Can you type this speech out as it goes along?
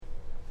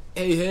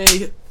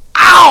Hey.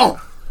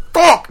 Ow!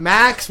 Fuck,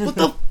 Max! What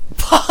the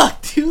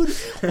fuck, dude?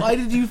 Why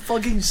did you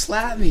fucking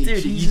slap me?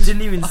 Dude, Jesus you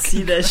didn't even see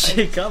fucking that Christ.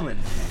 shit coming.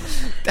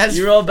 That's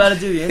You were all about to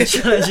do the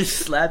intro and I just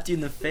slapped you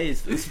in the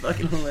face. That's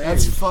fucking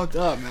hilarious. That's fucked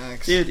up,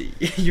 Max. Dude,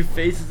 your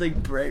face is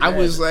like bright I red.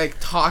 was like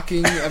talking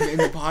in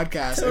the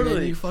podcast and then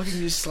Totally. you fucking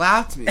just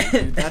slapped me,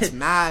 dude. That's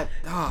mad.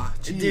 Oh,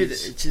 jeez. Dude,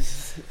 it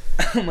just...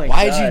 Oh my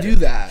Why god. did you do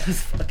that? It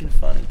was fucking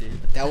funny, dude.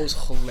 That was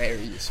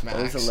hilarious, Max.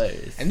 That was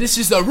hilarious. And this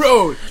is the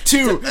road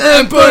to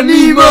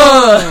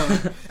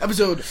Ipanema!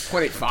 Episode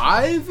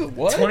 25?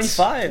 What?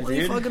 25,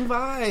 dude.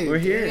 25. We're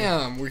here.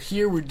 Damn, we're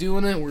here. We're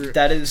doing it. We're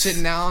That is...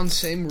 sitting down,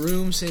 same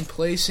room, same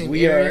place, same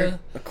We area. are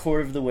a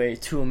quarter of the way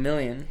to 1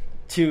 million,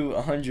 to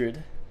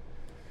 100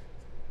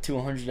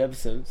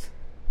 episodes.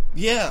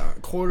 Yeah, a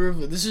quarter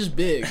of it. This is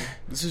big.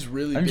 This is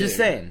really I'm big. just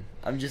saying.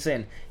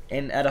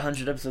 And at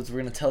 100 episodes,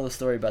 we're going to tell the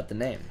story about the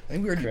name. I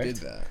think we already Correct?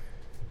 did that.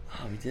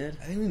 Oh, we did?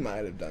 I think we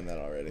might have done that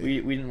already.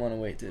 We didn't want to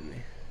wait, did we? I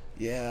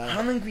Yeah.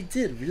 don't think we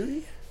did,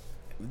 really?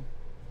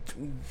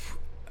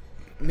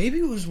 Maybe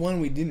it was one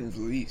we didn't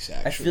release,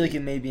 actually. I feel like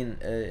it may be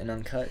an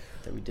uncut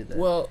that we did that.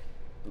 Well,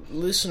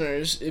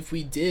 listeners, if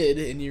we did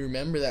and you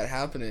remember that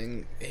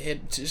happening,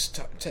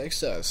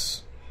 text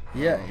us.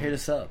 yeah, hit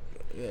us up.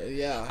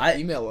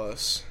 Email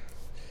us.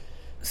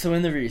 So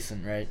in the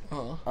recent, right?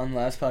 Uh-huh. On the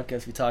last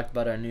podcast, we talked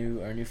about our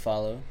new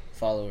follower.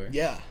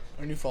 Yeah,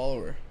 our new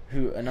follower.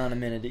 Who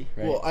anonymity,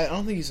 right? Well, I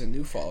don't think he's a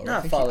new follower. Not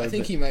I think follower, I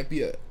think but- he might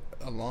be a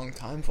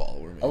long-time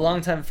follower. Maybe. a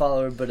long-time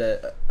follower, but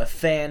a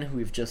fan who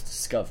we've just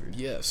discovered.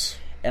 Yes.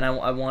 And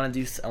I want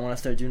to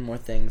start doing more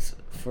things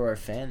for our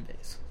fan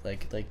base,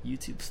 like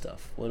YouTube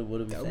stuff. What do we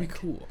think? That would be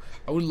cool.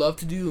 I would love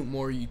to do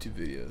more YouTube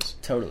videos.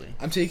 Totally.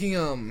 I'm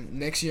taking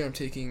next year. I'm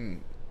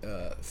taking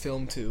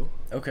film 2.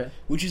 Okay.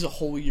 Which is a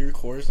whole year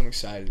course. I'm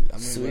excited. I'm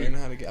Sweet. gonna learn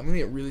how to get. I'm gonna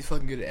get really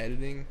fucking good at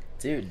editing.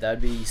 Dude, that'd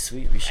be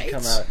sweet. We should Right?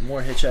 come out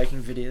more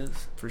hitchhiking videos.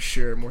 For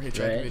sure, more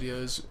hitchhiking Right?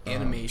 videos,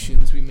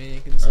 animations we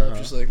make and stuff,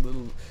 just like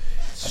little.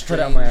 I'll put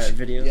out my art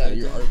videos. Yeah, right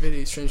your there. art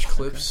videos, strange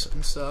clips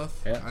and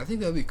stuff. Yeah. I think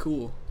that'd be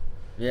cool.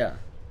 Yeah.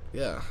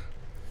 Yeah,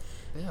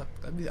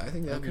 I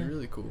think that'd be Okay.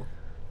 really cool.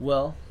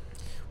 Well,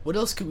 What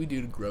else could we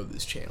do to grow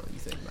this channel? You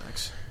think,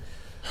 Max?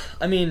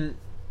 I mean,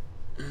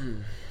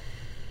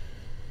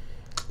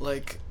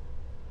 Like,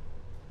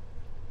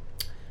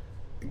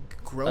 I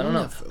growing. don't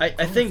know.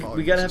 I think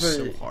we gotta have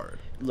so hard.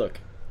 look.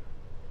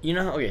 You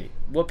know how,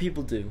 what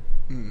people do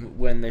Mm.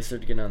 when they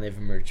start to get on, they have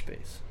a merch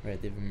base, right?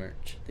 They have a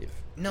merch. They have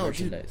No,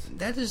 dude, merchandise.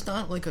 that is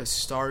not like a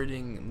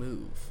starting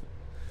move.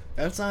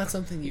 That's not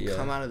something you Yeah.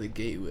 come out of the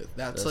gate with.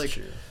 That's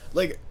true.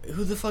 like,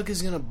 who the fuck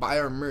is gonna buy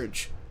our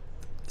merch?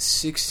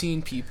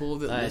 16 people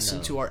that I listen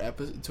know. to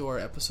our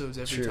episodes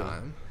every True.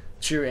 time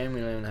True, and we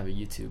don't even have a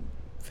YouTube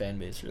fan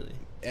base, really.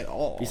 at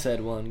all.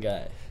 Beside one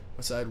guy.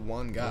 Beside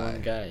one guy.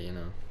 One guy, you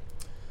know.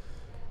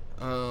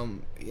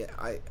 Yeah,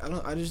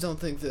 I just don't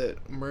think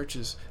that merch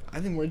is. I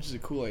think merch is a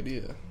cool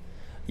idea.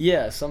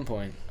 Yeah, at some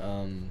point.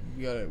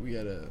 We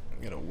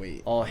gotta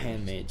wait. All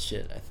handmade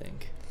shit, I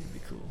think, would be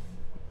cool.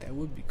 That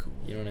would be cool.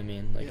 You know what I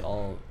mean? Like Yeah.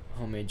 all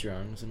homemade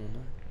drawings and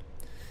whatnot.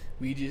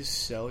 We just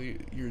sell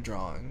your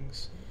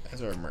drawings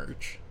as our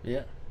merch.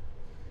 Yeah.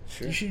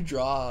 Sure. You should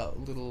draw a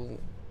little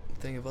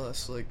thing of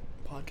us like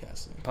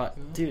podcasting. You know?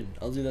 Dude,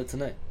 I'll do that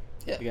tonight.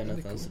 Yeah, I got that'd be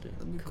nothing else cool. to do.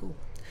 That'd be cool.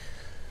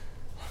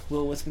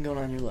 Well, what's been going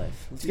on in your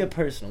life? Let's Dude. get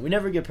personal. We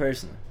never get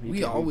personal.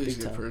 We always big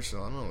get time.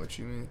 personal. I don't know what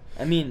you mean.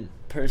 I mean,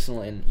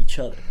 personal in each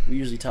other. We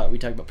usually talk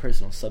about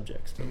personal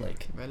subjects, but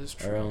like That is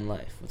true. our own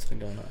life. What's been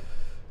going on?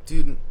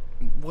 Dude,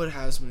 what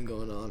has been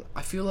going on?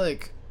 I feel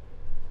like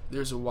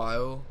there's a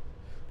while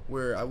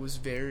where I was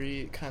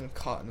very kind of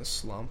caught in a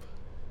slump.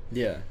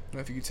 Yeah. I don't know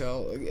if you could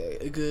tell, like,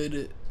 a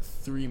good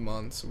 3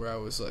 months where I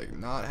was like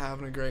not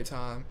having a great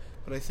time.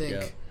 But I think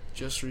Yeah.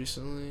 just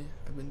recently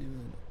I've been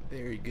doing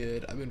very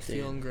good. I've been Dude.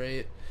 feeling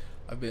great.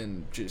 I've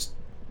been just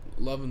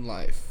loving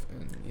life,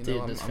 and you Dude,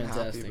 know that's I'm happy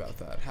fantastic. about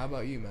that. How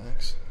about you,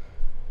 Max?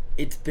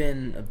 It's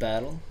been a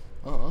battle.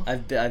 Uh-huh.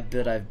 I've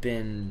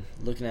been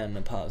looking at it in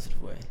a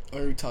positive way.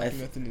 Are we talking I've-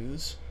 about the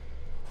news?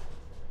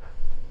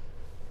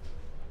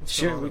 What's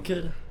Sure, going we on?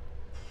 could.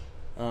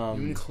 You want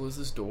me to close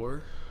this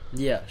door?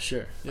 Yeah,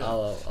 sure. Yeah.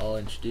 I'll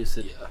introduce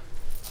it.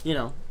 You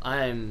know,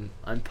 I'm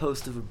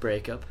post of a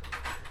breakup,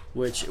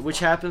 which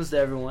happens to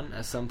everyone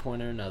at some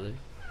point or another,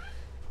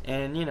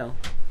 and you know.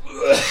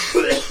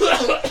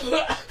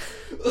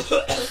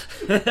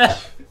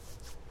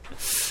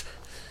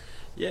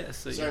 Yeah.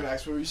 So. Sorry, Yeah.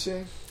 Max. What were you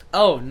saying?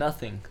 Oh,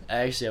 nothing.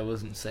 I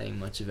wasn't saying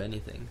much of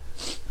anything.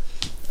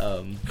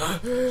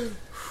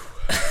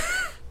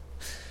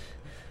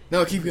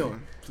 No, keep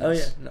going. Oh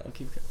yeah, please. no,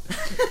 keep going.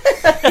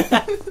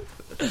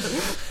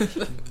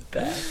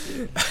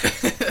 Bastard.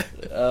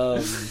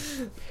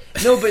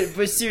 No,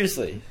 but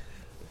seriously,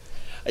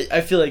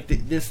 I feel like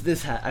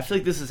I feel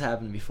like this has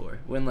happened before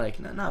when like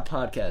not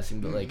podcasting,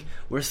 but like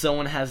where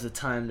someone has the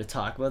time to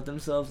talk about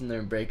themselves and they're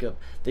in breakup,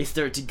 they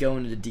start to go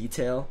into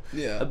detail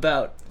Yeah.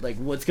 about like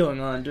what's going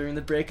on during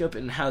the breakup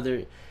and how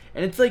they're.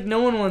 And it's like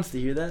no one wants to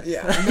hear that.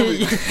 Yeah.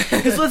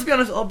 Because let's be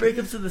honest, all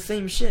breakups are the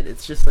same shit.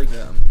 It's just like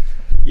Yeah.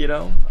 You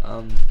know,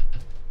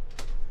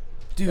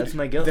 dude, that's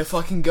my ghost. The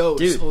fucking ghost.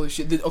 Dude. Holy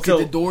shit. So-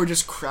 the door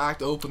just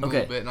cracked open a Okay.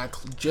 little bit, and I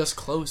just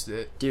closed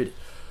it. Dude,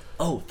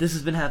 oh, this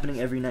has been happening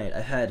every night.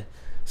 I've had,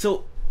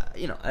 so,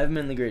 you know, I've been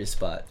in the greatest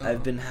spot. Uh-huh.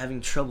 I've been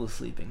having trouble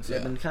sleeping. So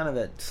I've Yeah. been kind of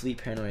that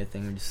sleep paranoia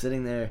thing. You're just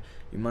sitting there,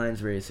 your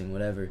mind's racing,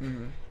 whatever.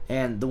 Mm-hmm.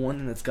 And the one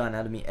thing that's gotten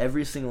out of me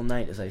every single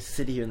night is I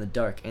sit here in the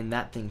dark and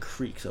that thing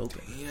creaks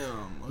open. Damn.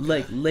 Okay.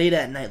 Like, late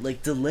at night,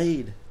 like,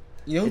 delayed.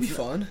 you know what'd be it's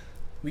fun?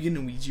 We get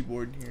a Ouija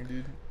board in here,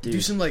 dude. Dude.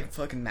 Do some, like,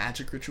 fucking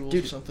magic rituals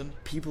Dude. or something.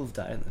 People have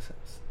died in this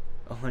house.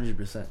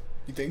 100%.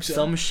 You think so?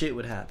 Some shit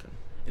would happen.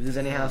 If there's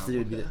any house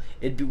to do,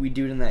 okay. we'd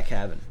do it in that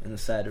cabin, in the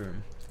side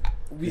room.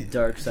 The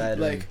dark side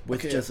room. like, With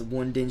okay. just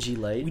one dingy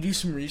light. We do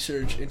some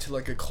research into,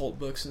 like, occult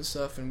books and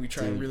stuff, and we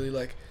try and Dude. really,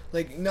 like,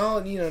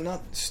 no, you know,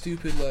 not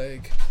stupid,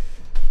 like,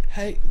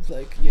 hey,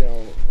 like, you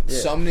know, Yeah.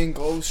 summoning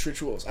ghost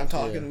rituals. I'm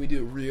talking, Yeah. we do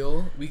it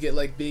real. We get,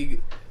 like,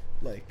 big,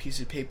 like, piece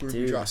of paper, we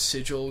Dude. draw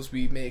sigils,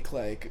 we make,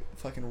 like,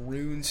 fucking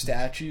rune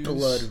statues.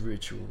 Blood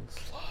rituals.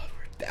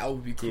 That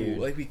would be cool. Dude.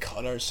 Like, we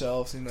cut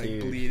ourselves and, like,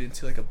 Dude. bleed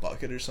into, like, a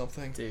bucket or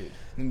something. Dude,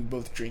 And we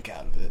both drink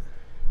out of it.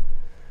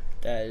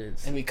 that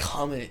is... And we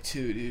cum in it,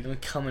 too, dude. And we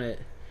come in it,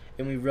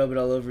 and we rub it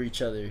all over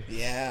each other.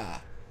 Yeah.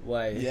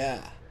 Why?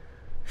 Yeah.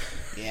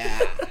 Yeah.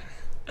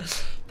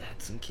 That's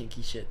some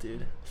kinky shit,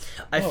 dude.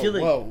 I Whoa, feel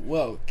like...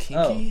 Whoa,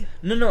 kinky?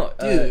 Oh. No,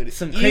 Dude,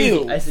 some crazy...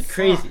 ew, I said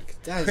crazy.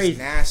 fuck, that is crazy.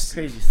 nasty.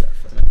 Crazy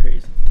stuff. I'm not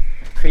crazy.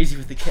 Crazy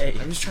with the K.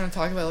 I'm just trying to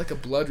talk about, like, a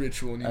blood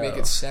ritual and you make Oh.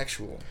 it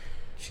sexual.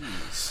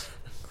 Jeez.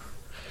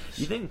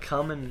 You think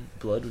cum and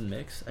blood would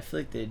mix? I feel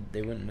like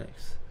they wouldn't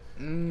mix.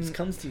 This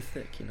cum's too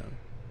thick, you know.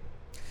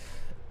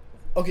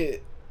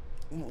 Okay,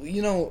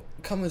 you know,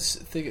 cum is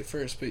thick at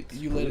first, but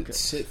you let it Glucose.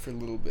 sit for a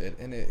little bit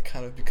and it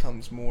kind of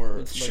becomes more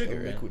It's like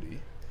sugar, a right? liquidy.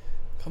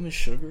 Cum is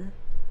sugar?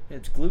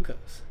 It's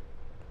glucose.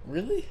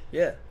 Really?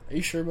 Yeah. Are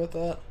you sure about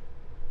that?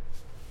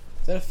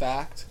 Is that a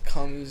fact?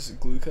 Cum is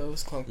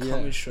glucose? Cum Yeah.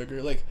 is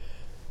sugar? Like,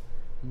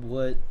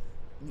 What?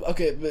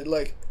 okay, but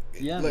like,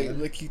 Yeah, like,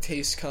 man. like you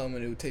taste cum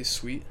and it would taste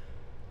sweet.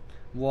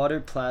 Water,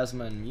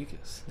 plasma, and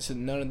mucus. So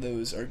none of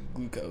those are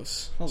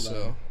glucose. Hold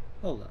so,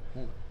 Hold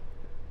on.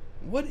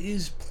 what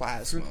is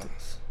plasma?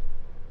 Fructose.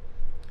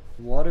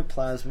 Water,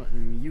 plasma,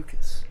 and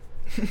mucus.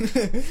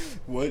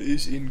 What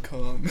is in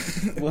cum?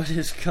 What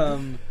is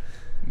cum?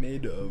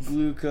 Made of?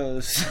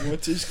 Glucose.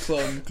 What is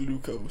cum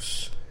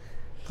glucose?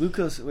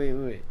 Glucose.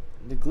 Wait.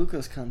 The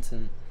glucose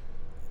content.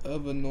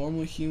 Of a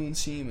normal human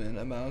semen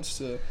amounts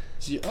to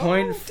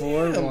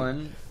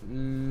 0.41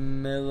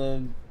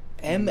 millim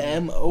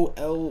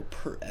mmol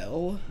per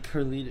L.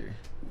 per liter.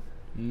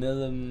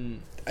 Millim.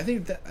 I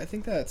think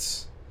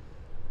that's.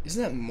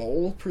 Isn't that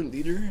mole per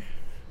liter?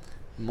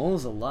 Mole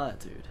is a lot,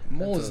 dude.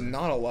 Mole That's is a-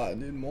 not a lot,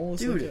 dude. Mole is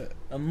Dude, like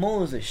a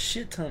mole is a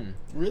shit ton.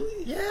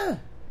 really? Yeah.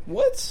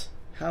 What?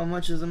 How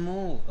much is a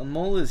mole? A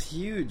mole is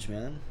huge,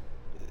 man.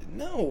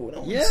 No,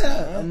 it's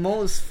Yeah, a not.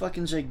 mole is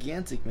fucking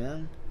gigantic,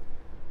 man.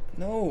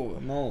 No.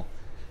 A mole.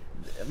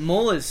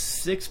 Mole is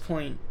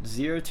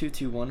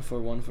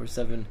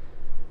 6.02214147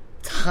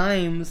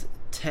 times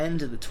 10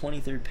 to the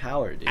 23rd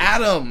power, dude.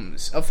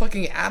 Atoms. A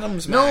fucking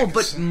atoms. No, max.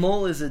 but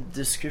mole is a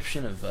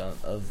description of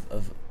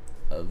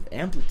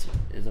amplitude,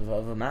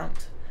 of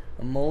amount.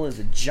 A mole is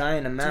a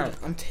giant amount.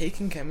 Dude, I'm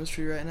taking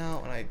chemistry right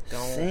now, and I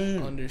don't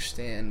Same.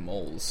 understand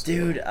moles.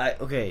 Dude,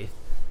 okay.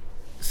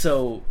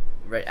 So,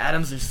 right,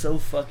 atoms are so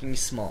fucking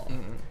small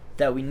Mhm.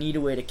 that we need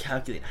a way to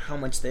calculate how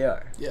much they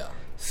are. Yeah.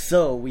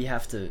 So we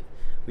have to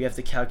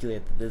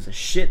calculate that there's a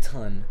shit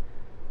ton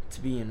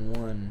to be in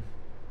one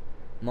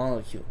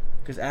molecule,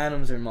 because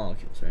atoms are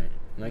molecules, right?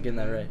 Am I getting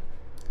that right?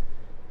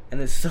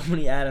 And there's so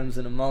many atoms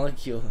in a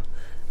molecule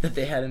that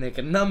they had to make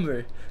a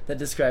number that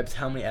describes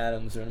how many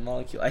atoms are in a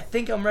molecule. I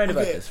think I'm right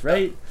about Okay, this,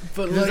 right?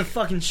 But There's a like,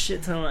 fucking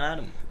shit ton of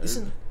atoms.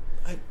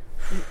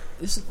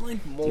 isn't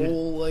like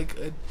mole like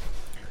a?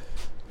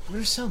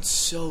 It sounds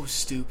so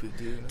stupid,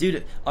 dude.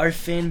 Dude, our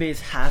fan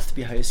base has to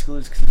be high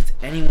schoolers, because if it's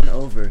anyone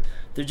over,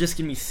 they're just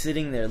gonna be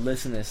sitting there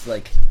listening to this,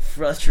 like,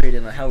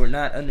 frustrated on how we're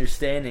not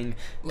understanding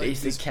Like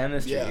basic this-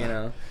 chemistry, yeah. you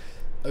know?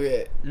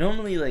 Okay,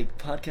 Normally, like,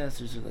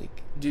 podcasters are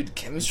like, dude,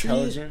 chemistry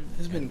Intelligent.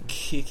 has been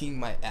kicking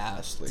my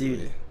ass lately.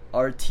 dude,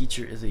 our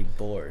teacher is a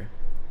bore.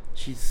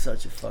 She's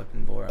such a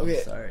fucking bore. I'm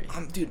Okay, sorry.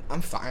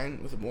 I'm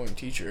fine with a boring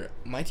teacher.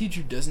 My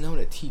teacher doesn't know how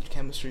to teach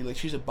chemistry. Like,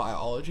 she's a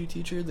biology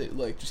teacher that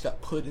like just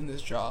got put in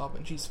this job,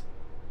 and she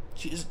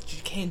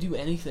can't do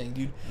anything,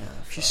 dude. Yeah,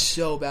 She's fuck.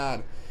 so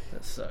bad.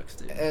 That sucks,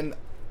 dude. And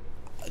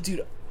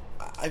dude,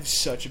 I have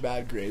such a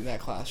bad grade in that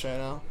class right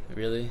now.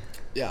 Really?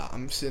 Yeah,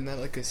 I'm sitting at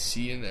like a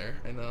C in there.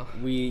 I know.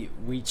 We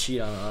cheat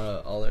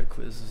on all our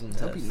quizzes and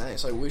That'd be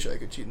tests. nice. I wish I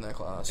could cheat in that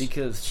class.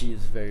 Because she's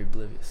very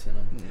oblivious, you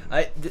know.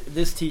 Mm.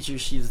 This teacher,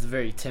 she's the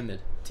very timid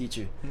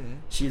teacher. Mhm.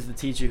 She's the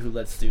teacher who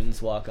lets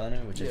students walk on her,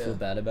 which I Yeah. feel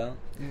bad about.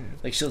 Mm.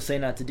 Like, she'll say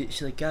not to do.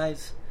 She's like,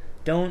 guys,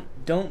 don't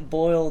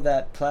boil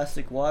that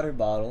plastic water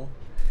bottle.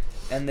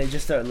 And they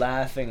just start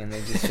laughing, and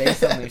they just say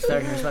something,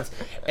 start in response,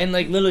 and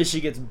like literally,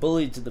 she gets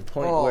bullied to the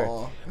point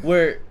Aw.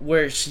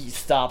 where she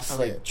stops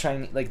Okay. like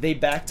trying, like they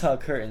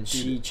backtalk her, and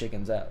she Dude.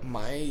 chickens out.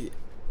 My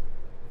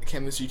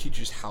chemistry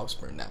teacher's house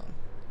burned down.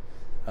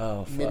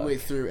 Oh, fuck. Midway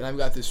through, and I've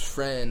got this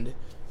friend,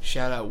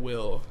 shout out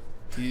Will.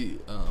 He's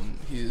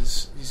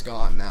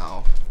gone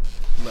now,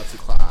 left the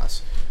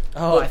class.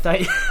 Oh, But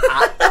I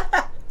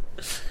thought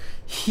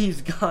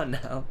he's gone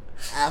now.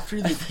 after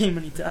I the thought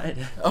when he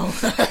died.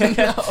 oh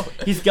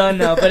no, He's gone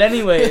now. But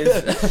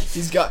anyways,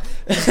 he's gone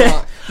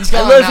I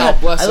now.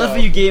 love Bless I love up.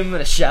 how you gave him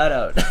a shout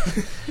out.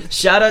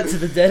 Shout out to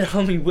the dead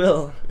homie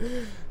Will.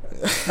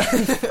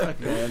 Fuck,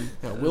 man.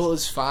 No, Will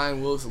is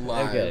fine. Will's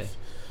alive. Okay.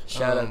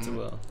 Shout out to Um,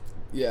 Will.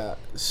 Yeah.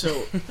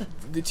 So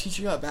the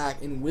teacher got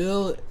back, and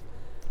Will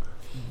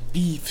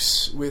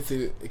beefs with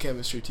the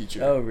chemistry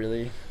teacher. Oh,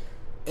 really?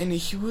 And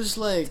he was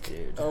like,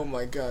 Dude. "Oh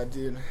my god,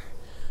 dude!"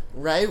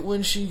 Right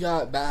when she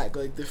got back,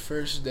 like the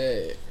first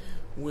day,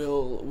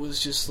 Will was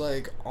just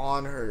like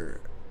on her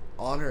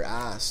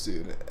ass,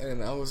 dude.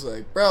 And I was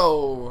like,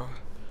 "Bro,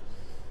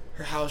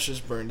 her house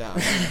just burned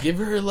down. Give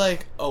her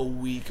like a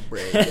week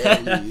break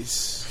at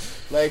least.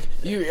 Like,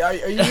 are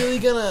you really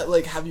gonna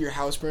like have your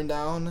house burned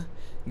down?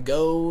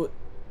 Go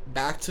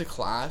back to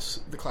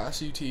class, the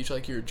class you teach,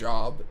 like your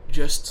job,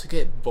 just to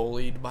get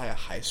bullied by a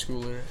high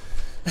schooler."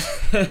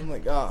 I'm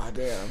like, oh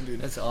damn, dude.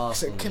 That's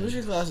awesome.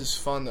 Chemistry class is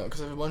fun though,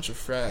 because I have a bunch of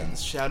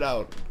friends. Shout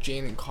out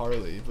Jane and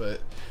Carly,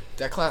 but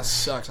that class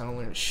sucks. I don't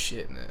learn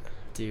shit in it.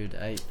 Dude,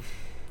 I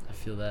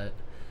feel that.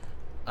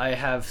 I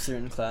have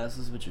certain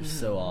classes which are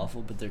so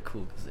awful, but they're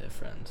cool because they have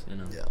friends, you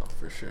know? Yeah,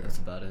 for sure. That's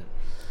about it.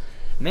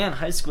 Man,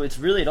 high school,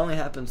 it only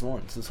happens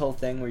once. This whole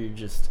thing where you're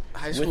just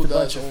High with school a does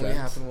bunch of only friends.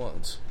 happen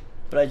once.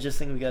 But I just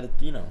think we gotta,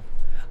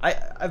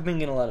 I've been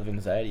getting a lot of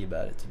anxiety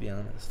about it, to be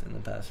honest, in the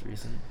past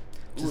recent.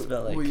 Just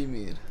about, like, What do you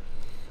mean?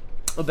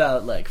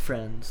 about, like,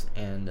 friends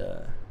and,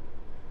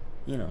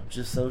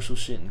 just social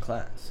shit in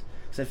class.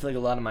 Because I feel like a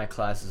lot of my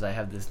classes, I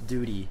have this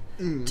duty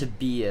to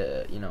be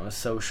a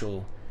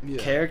social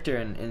character,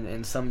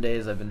 and some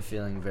days I've been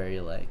feeling very,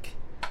 like,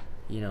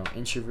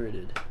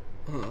 introverted.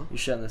 Uh-huh. You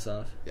shutting this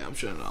off? Yeah, I'm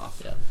shutting it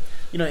off.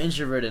 Yeah.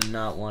 Introverted and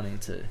not wanting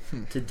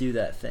to do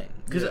that thing.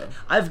 Because Yeah.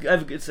 I've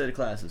a good set of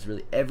classes.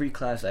 Really, every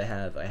class I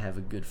have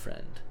a good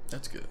friend.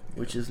 That's good.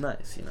 Which is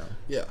nice,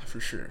 Yeah, for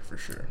sure, for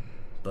sure.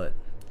 But,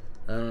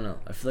 I don't know.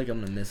 I feel like I'm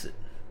going to miss it.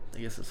 I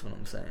guess that's what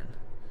I'm saying.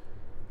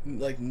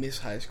 Like, miss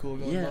high school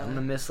going Yeah, by? I'm going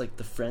to miss, like,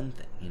 the friend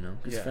thing,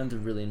 Because friends are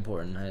really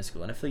important in high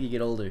school. And I feel like you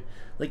get older.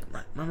 Like,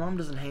 my mom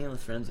doesn't hang out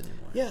with friends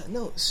anymore. Yeah,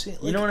 no, see,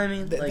 like, You know what I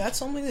mean? That's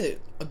something that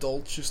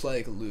adults just,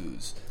 like,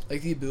 lose.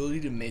 Like, the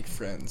ability to make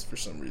friends for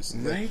some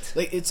reason. Right?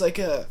 Like, it's like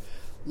a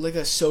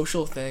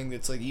social thing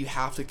that's, like, you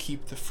have to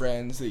keep the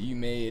friends that you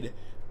made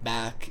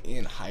back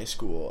in high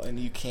school, and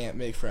you can't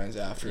make friends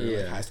after,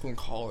 like, high school and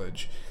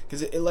college.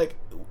 Because,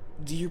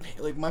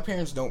 my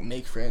parents don't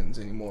make friends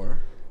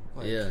anymore.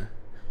 Like, Yeah.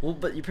 Well,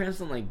 but your parents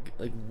don't,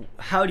 like,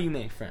 how do you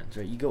make friends,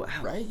 right? You go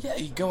out. Right? Yeah,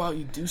 you go out,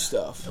 you do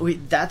stuff.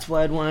 Wait, that's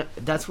why I want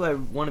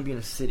to be in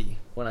a city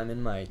when I'm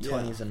in my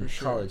 20s and for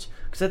sure. college.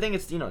 Because I think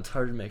it's, it's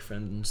hard to make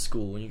friends in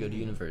school when you go to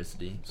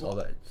university. It's all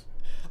that.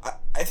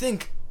 I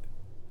think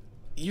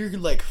you're,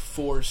 like,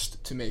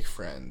 forced to make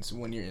friends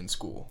when you're in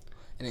school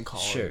and in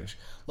college. Sure.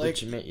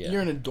 Like, Yeah.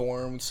 you're in a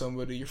dorm with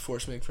somebody, you're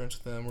forced to make friends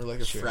with them, or, like,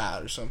 a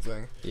frat or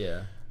something.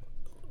 Yeah.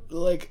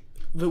 Like,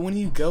 but when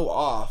you go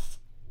off,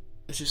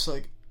 it's just,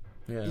 like,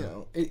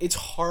 Yeah. it's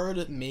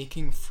hard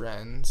making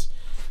friends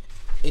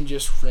in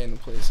just random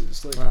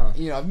places. Like,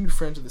 I've made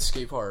friends at the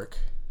skate park,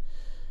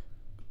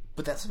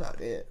 but that's about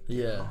it.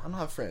 Yeah. I don't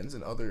have friends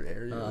in other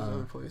areas,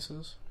 other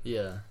places.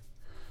 Yeah.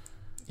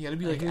 You gotta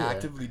be, I like, hear that.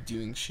 actively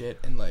doing shit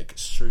and, like,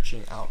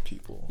 searching out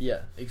people.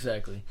 Yeah,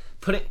 exactly.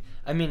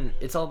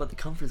 It's all about the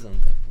comfort zone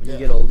thing. When you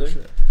get for older,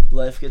 sure.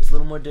 life gets a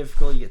little more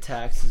difficult. You get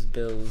taxes,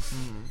 bills.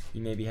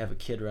 You maybe have a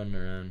kid running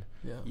around.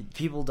 Yeah.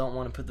 People don't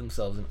want to put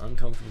themselves in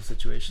uncomfortable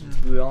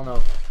situations. We all know.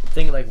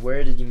 Think, like,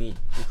 where did you meet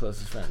your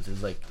closest friends? It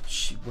was like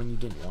when you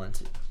didn't want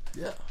to.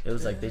 Yeah. It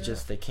was like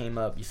they came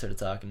up. You started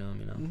talking to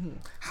them.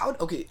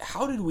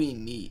 How did we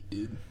meet,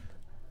 dude?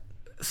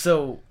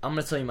 So I'm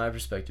gonna tell you my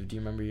perspective. Do you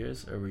remember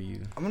yours, or were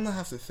you? I'm gonna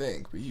have to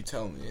think, but you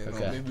tell me. And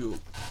Okay. Maybe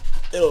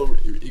it'll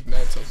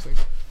ignite something.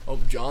 Oh,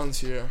 John's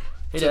here.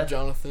 What's up, Dad.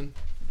 Jonathan?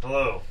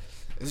 Hello.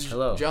 Is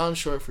Hello. John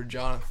short for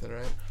Jonathan,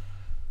 right?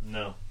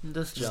 No,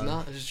 That's It's John.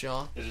 not. It's just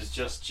John. it is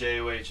just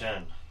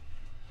John.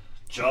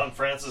 John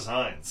Francis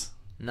Hines.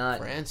 Not.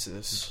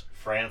 Francis.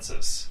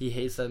 Francis. He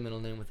hates that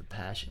middle name with a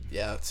passion.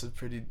 Yeah, it's a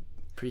pretty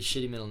Pretty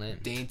shitty middle name.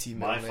 dainty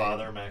middle My name.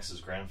 father,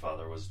 Max's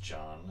grandfather, was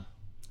John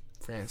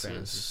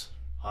Francis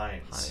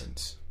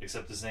Hines.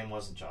 Except his name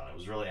wasn't John. It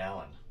was really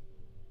Alan.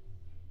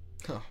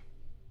 Huh.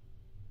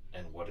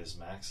 And what is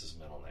Max's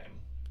middle name?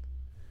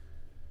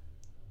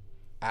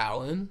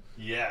 Alan?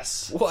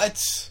 Yes.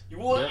 What?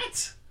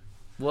 What?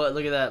 What?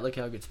 Look at that. Look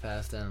how it gets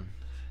passed down.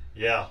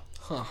 Yeah.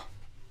 Huh.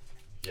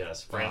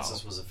 Yes.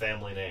 Francis was a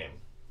family name,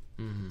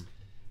 Mm-hmm.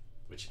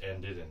 which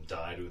ended and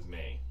died with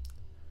me.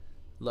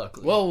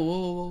 Luckily.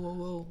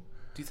 Whoa.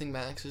 Do you think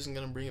Max isn't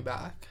gonna bring it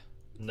back?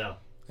 No.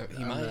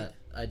 He might.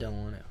 I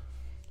don't want to.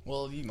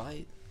 Well, he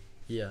might.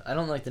 Yeah, I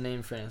don't like the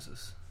name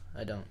Francis.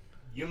 I don't.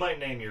 You might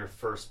name your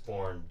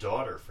firstborn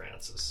daughter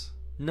Francis.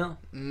 No.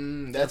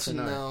 That's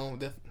Definitely not.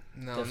 no.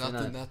 No, Definitely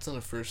nothing. not. That's not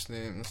a first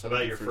name. That's How not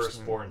about a your first name.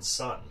 firstborn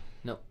son?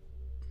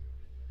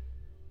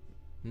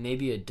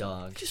 Maybe a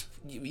dog. Just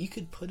you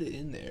could put it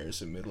in there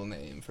as a middle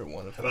name for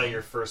one of How them. about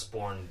your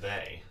firstborn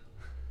they?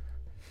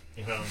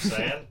 You know what I'm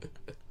saying?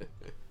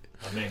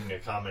 I'm making a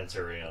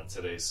commentary on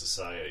today's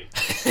society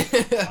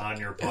on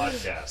your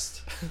podcast.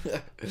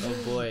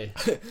 Oh boy,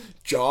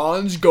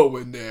 John's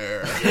going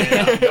there.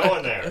 Yeah, I'm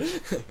going there.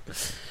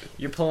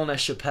 you're pulling a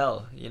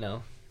Chappelle. You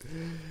know,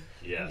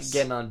 Yes.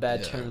 getting on bad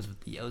Yeah. terms with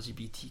the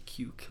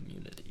LGBTQ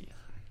community.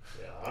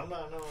 Yeah, I'm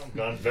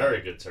on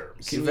very good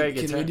terms. Can, Very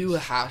we, good can we do a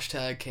terms.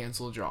 hashtag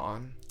cancel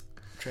John?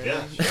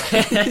 Yeah,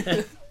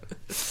 training?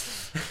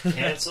 sure.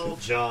 Cancel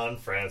John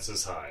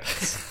Francis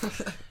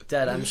Hines.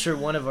 Dad, I'm sure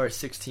one of our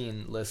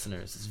 16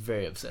 listeners is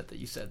very upset that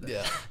you said that.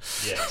 Yeah.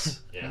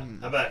 Yes, yeah.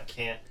 How about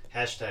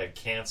hashtag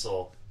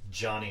cancel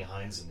Johnny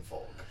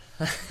Heinzenfolk?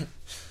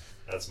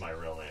 That's my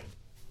real name.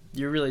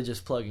 You're really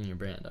just plugging your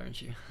brand,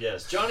 aren't you?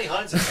 Yes, Johnny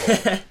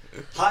Heinzenfolk.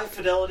 High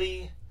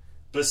fidelity,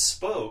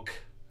 bespoke,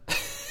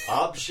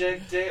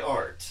 object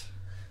d'art.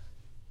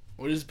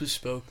 What does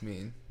bespoke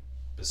mean?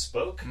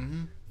 Bespoke?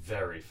 Mm-hmm.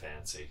 Very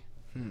fancy.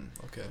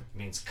 Okay.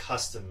 Means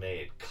custom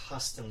made,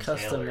 custom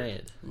Custom tailored.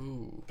 made.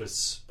 Ooh.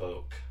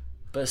 Bespoke.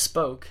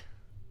 Bespoke.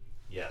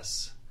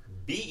 Yes.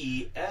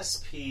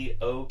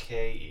 Bespoke.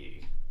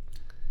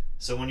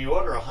 So when you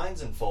order a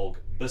Heinzenfolk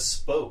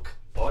bespoke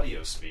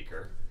audio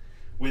speaker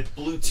with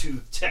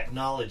Bluetooth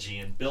technology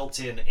and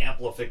built-in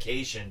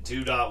amplification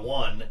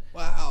 2.1,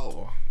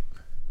 Wow.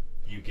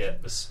 you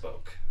get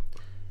bespoke.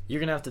 You're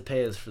going to have to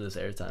pay us for this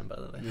airtime, by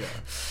the way. Yeah.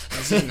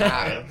 This is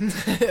not.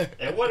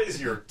 And what is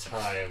your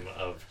time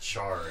of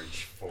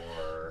charge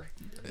for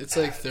It's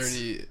like ads?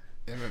 30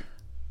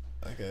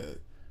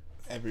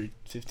 every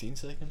 15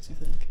 seconds, you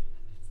think?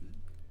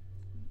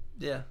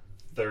 Yeah.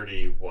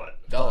 30 what?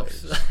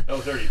 Dollars. Oh,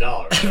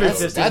 $30. Every I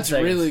 15 That's seconds.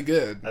 really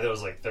good. thought it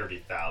was like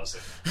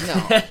 30,000.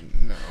 No,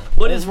 no.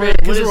 What is Because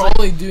what is we're like-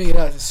 only doing it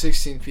out to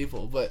 16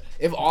 people. But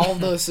if all of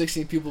those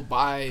 16 people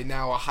buy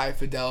now a high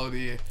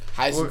fidelity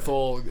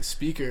Heisenfold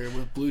speaker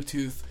with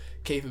Bluetooth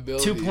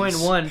capabilities,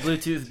 2.1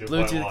 Bluetooth.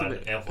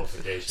 2.1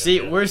 amplification.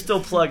 See, yeah. we're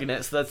still plugging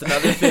it, so that's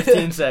another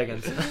 15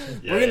 seconds.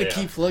 Yeah, we're gonna yeah.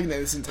 keep plugging it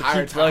this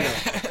entire keep time.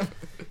 plugging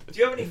Do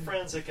you have any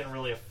friends that can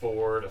really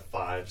afford a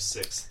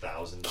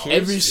 $5,000-$6,000?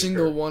 Every speaker?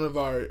 single one of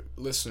our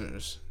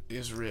listeners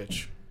is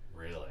rich.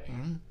 Really?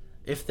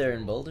 If they're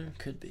in Boulder,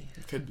 could be.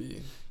 Could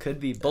be. Could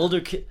be.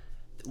 Boulder,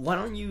 why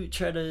don't you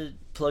try to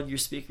plug your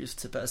speakers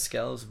to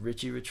Pascal's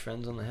Richie Rich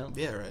Friends on the Hill?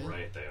 Yeah, right.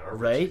 Right, they are.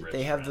 Right? rich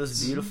They have friends.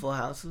 those beautiful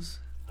houses.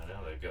 I know,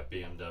 they've got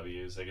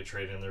BMWs. They could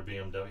trade in their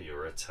BMW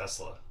or a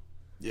Tesla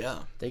Yeah.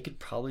 They could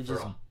probably for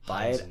just a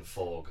buy it.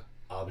 Heinzenfolk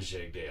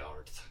Object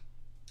d'art.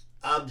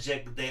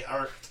 Object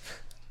d'art.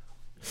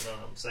 You know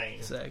what I'm saying?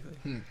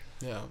 Exactly.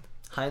 Yeah.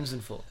 Heinz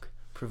and Folk,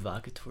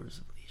 provocateurs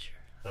of leisure.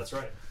 That's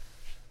right.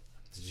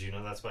 Did you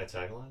know that's my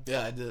tagline?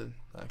 Yeah, I did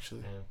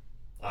actually.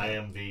 Yeah. I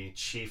am the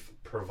chief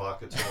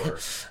provocateur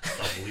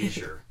of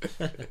leisure.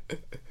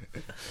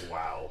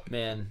 Wow.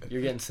 Man,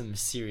 you're getting some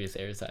serious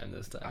airtime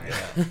this time. I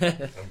am.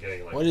 I'm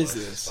getting like What is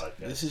most of this?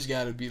 podcast. This has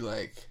got to be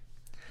like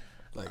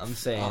I'm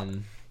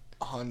saying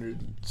 100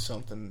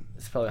 something.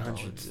 it's probably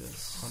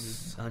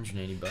dollars,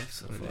 180 bucks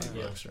so far. 180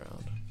 Yeah. bucks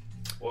around.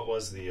 What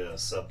was the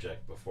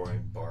subject before I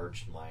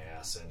barged my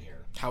ass in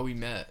here? How we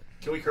met.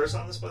 Can we curse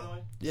on this, by the way?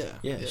 Yeah.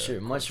 Yeah,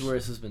 sure. Much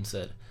worse has been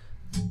said.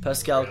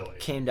 Pascal Really?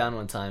 came down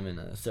one time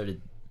and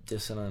started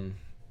dissing on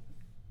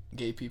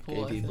Gay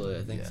people. gay people.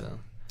 I think Yeah. so,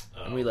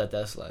 Oh, and we let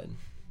that slide.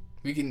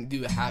 We can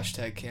do a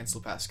hashtag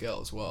cancel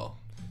Pascal as well.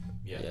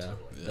 yeah, Yeah,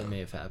 totally. that may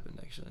have happened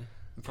actually.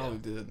 We probably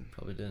did.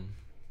 Probably did.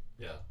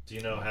 Yeah. Do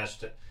you know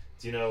hashtag?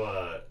 Do you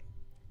know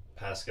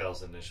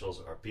Pascal's initials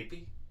are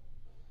PP?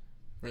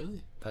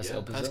 Really? Pascal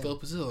Yeah. Pizzillo. Pascal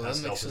Pizzillo. That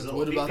Pascal makes sense. Pizzillo.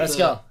 What about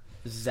Pascal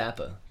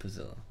Zappa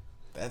Pizzillo.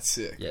 That's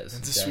sick. Yes,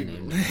 That's a that sweet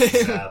name. name.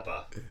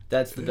 Zappa.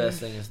 That's the best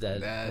thing his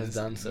dad That has is-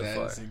 done so that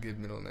far. is a good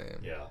middle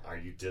name. Yeah. Are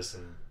you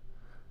dissing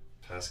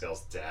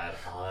Pascal's dad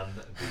on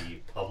the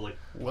public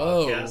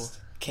Whoa. podcast?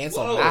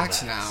 Cancel Whoa,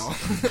 Max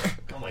Max. now.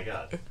 Oh my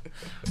god.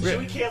 Should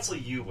we cancel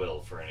you,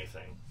 Will, for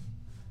anything?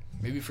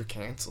 Maybe for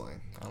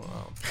canceling. I don't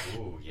know.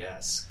 Ooh,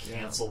 yes.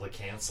 Cancel the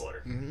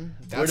canceler. Mm-hmm. We're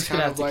That's just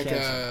gonna kind have of to like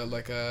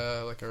cancel.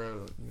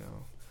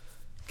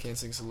 a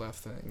canceling's the left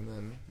thing, and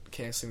then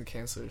canceling the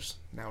cancelers.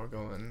 Now we're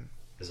going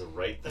Is a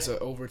right thing? so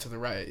over to the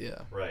right.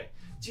 Yeah. Right.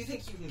 Do you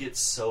think you can get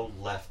so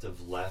left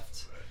of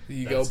left?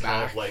 You That's go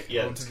kind back. of like,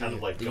 yeah, onto it's kind the-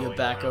 of like You go going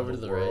back around over to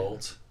the the right.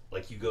 world.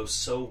 Like you go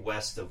so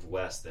west of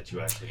west that you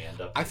actually end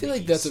up. I in feel the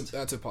like that's east.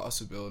 a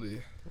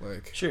possibility.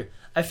 Like Sure.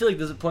 I feel like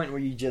there's a point where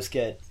you just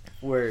get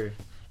where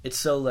it's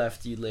so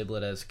left you label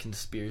it as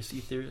conspiracy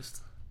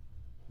theorist.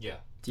 Yeah.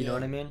 Do you know Yeah.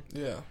 what I mean?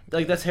 yeah.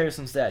 Like that's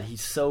Harrison's dad.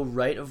 He's so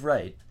right of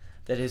right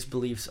that his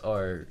beliefs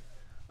are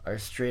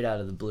straight out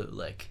of the blue.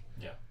 Like,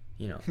 Yeah.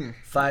 you know,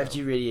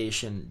 5G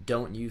radiation.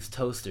 Don't use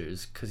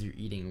toasters because you're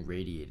eating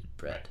radiated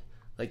bread. Right.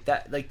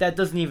 Like that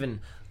doesn't even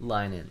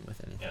line in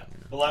with anything. Yeah. You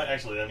know? Well,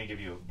 actually, let me give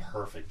you a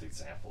perfect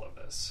example of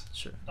this.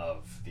 Sure.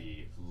 Of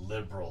the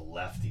liberal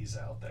lefties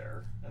out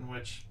there, in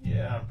which,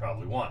 yeah, I'm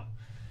probably one.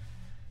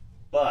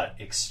 But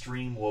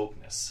extreme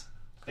wokeness.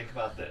 Think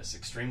about this.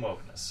 Extreme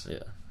wokeness.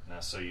 Yeah. Now,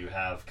 so you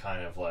have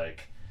kind of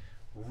like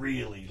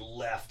really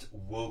left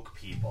woke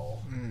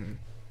people.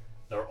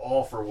 They're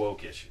all for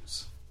woke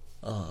issues.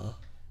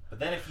 But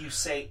then if you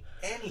say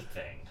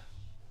anything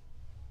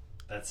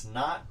that's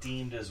not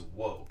deemed as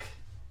woke,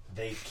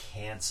 they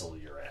cancel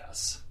your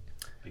ass.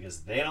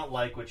 Because they don't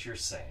like what you're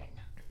saying.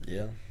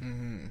 Yeah.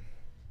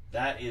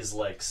 That is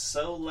like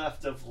so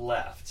left of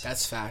left.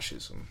 That's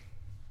fascism.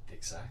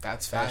 Exactly.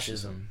 That's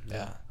fascism.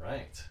 Fascism. Yeah.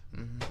 Right.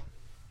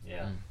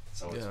 Yeah.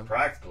 So it's Yeah.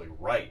 practically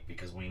right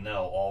because we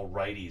know all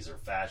righties are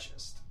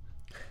fascist.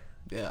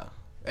 Yeah.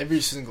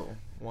 Every single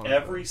one. of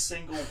Every them.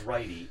 single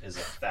righty is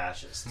a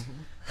fascist.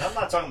 Now, I'm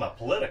not talking about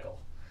political.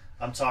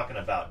 I'm talking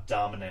about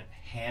dominant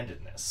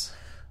handedness.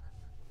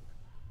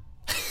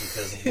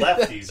 Because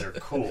lefties are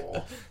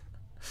cool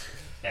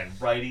and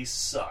righties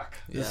suck.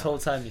 This Yeah. whole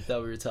time you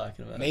thought we were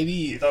talking about. You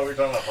Maybe. thought we were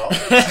talking about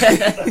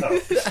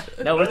politics?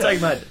 No, we're talking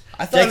about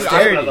I thought.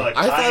 dexterity. Like,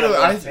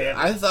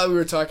 I thought we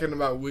were talking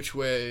about which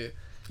way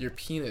your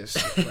penis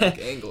like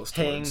angles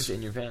hangs towards.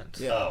 in your pants.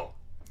 Yeah.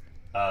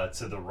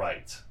 To the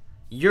right.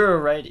 You're a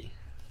righty.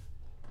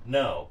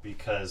 No,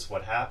 because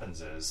what happens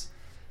is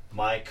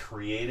my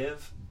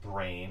creative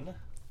brain,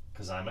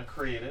 because I'm a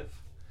creative,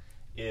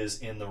 is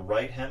in the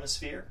right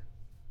hemisphere.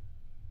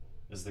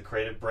 Is the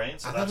creative brain,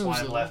 so I that's thought it why was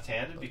I'm the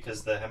left-handed,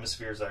 because the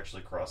hemispheres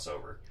actually cross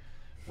over.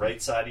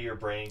 Right side of your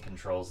brain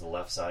controls the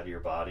left side of your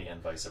body,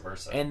 and vice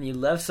versa. And the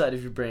left side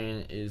of your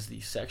brain is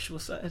the sexual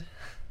side.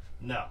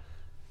 No.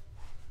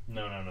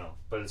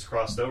 But it's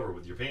crossed over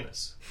with your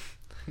penis.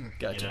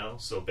 Gotcha. You know,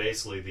 so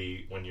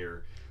basically,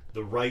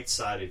 the right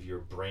side of your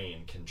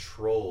brain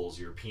controls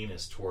your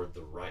penis toward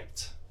the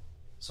right.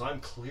 So I'm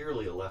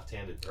clearly a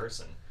left-handed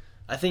person.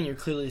 I think you're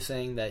clearly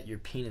saying that your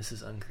penis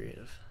is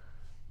uncreative.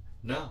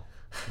 No,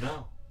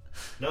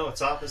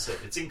 it's opposite.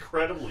 It's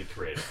incredibly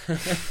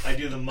creative. I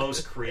do the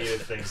most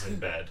creative things in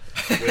bed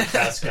with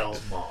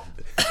Pascal's mom.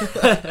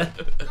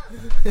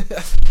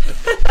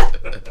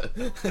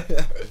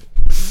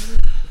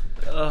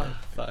 Oh,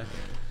 fuck.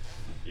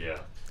 Yeah.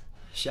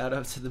 Shout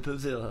out to the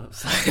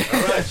Bozillos.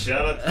 All right,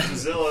 shout out to the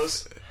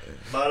Zillows.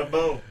 Bada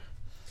boom.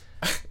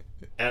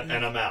 And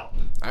I'm out.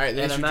 All right,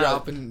 thanks And for I'm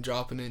out.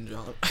 dropping in,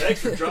 John.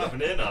 Thanks for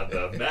dropping in on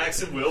the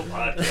Max and Will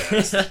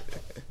podcast.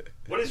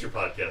 What is your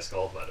podcast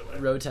called, by the way?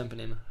 Road to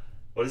Impanema.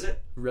 What is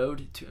it?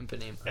 Road to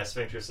Impanema.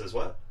 Sphincter says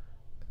what?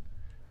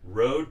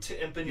 Road to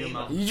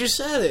Impanema. You just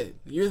said it.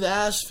 You're the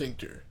ass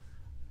sphincter.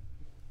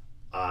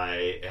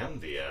 I am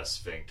the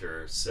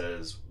sphincter.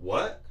 Says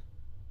what?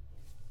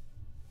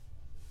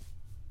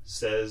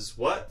 Says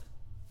what?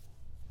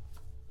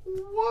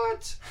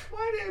 What?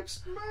 My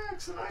name's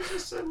Max, and I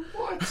just said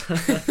what?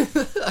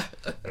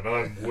 And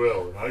I'm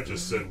Will, and I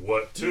just said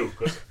what too,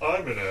 because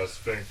I'm an ass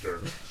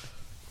sphincter.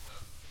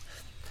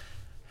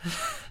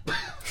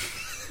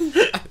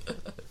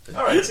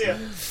 All right, see ya.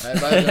 All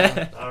right, bye,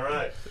 John. All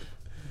right.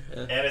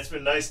 And it's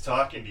been nice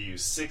talking to you.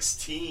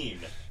 16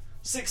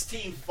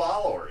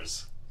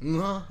 followers.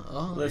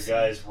 Oh. You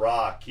guys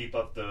rock. Keep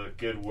up the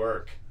good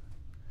work.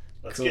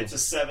 Let's Cool. get to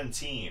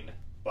 17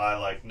 by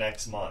like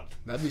next month.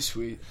 That'd be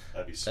sweet.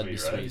 That'd be sweet, That'd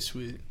be right? That'd be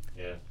sweet.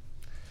 Yeah.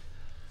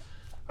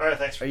 All right,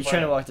 thanks for Are you playing.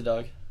 trying to walk the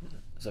dog?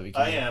 Is that what you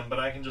can I do? am, but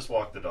I can just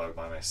walk the dog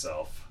by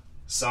myself.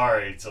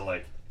 Sorry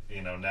to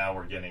now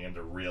we're getting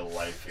into real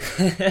life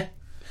here.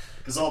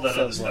 Because all that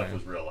So other stuff boring.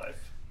 was real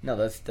life. No,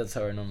 that's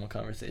how our normal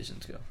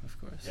conversations go, of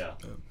course. Yeah.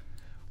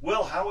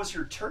 Will, how was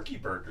your turkey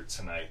burger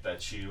tonight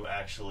that you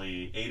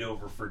actually ate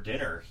over for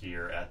dinner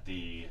here at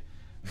the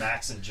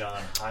Max and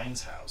John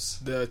Hines house?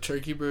 The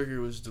turkey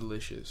burger was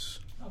delicious.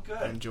 Oh, I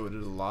good. enjoyed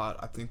it a lot.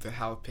 I think the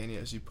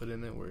jalapenos you put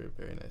in it were a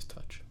very nice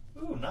touch.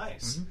 Ooh,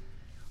 nice.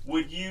 Mm-hmm.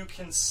 Would you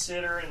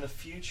consider in the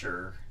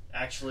future,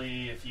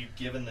 actually, if you've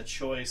given the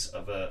choice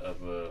of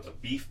a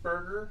beef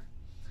burger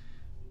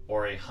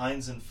or a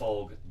Heinz and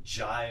Folg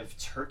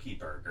Jive turkey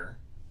burger,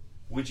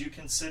 would you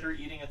consider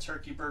eating a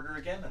turkey burger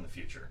again in the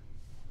future?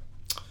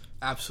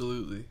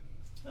 Absolutely,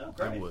 Oh,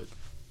 great. I would.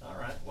 All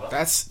right. Well,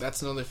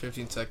 That's another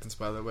 15 seconds,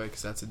 by the way,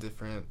 because that's a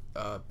different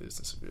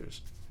business of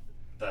yours.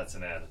 that's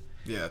an ad.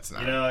 Yeah, it's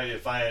not. You know,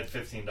 if I had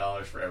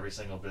 $15 for every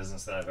single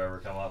business that I've ever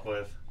come up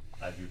with,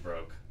 I'd be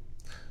broke.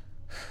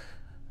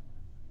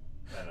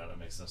 I know, that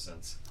makes no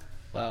sense.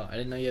 Wow, I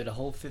didn't know you had a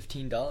whole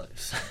 $15.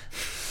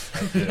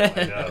 I do,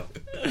 I know.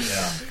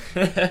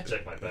 Yeah.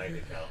 Check my bank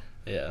account.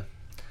 Yeah.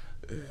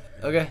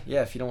 Okay,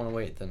 yeah, if you don't want to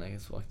wait, then I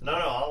guess walk the No,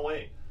 I'll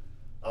wait.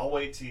 I'll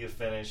wait till you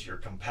finish your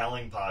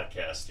compelling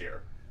podcast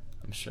here.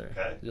 I'm sure.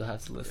 Okay. You'll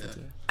have to listen to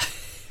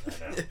it.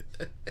 I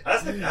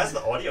know. How's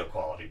the audio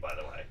quality, by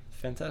the way?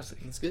 Fantastic.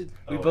 It's good.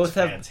 We Oh, both it's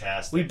have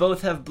fantastic. we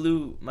both have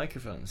blue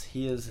microphones.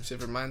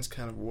 Except for mine's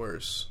kind of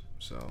worse.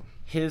 So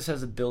His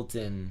has a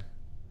built-in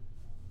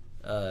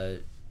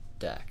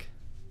DAC.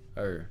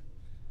 Or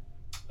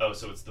Oh,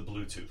 so it's the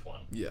Bluetooth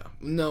one, yeah,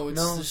 no, it's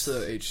No, just the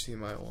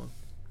HDMI one.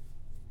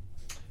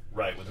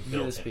 right? With a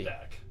built-in USB.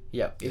 DAC.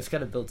 yeah, it's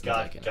got a built-in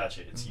DAC in it.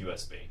 Gotcha. It's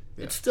USB.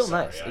 Yeah. It's still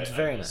Sorry, nice. I- It's I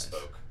very nice.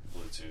 misspoke.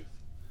 Bluetooth.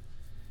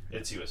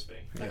 It's USB.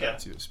 Yeah, Okay.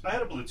 it's USB. I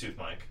had a Bluetooth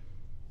mic.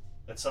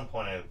 At some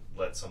point, I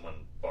let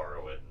someone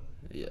borrow it,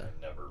 and Yeah.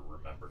 I never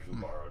remembered who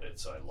borrowed it,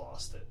 so I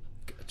lost it.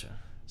 Gotcha.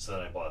 So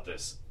then I bought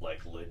this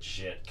like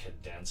legit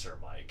condenser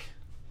mic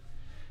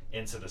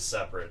into the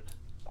separate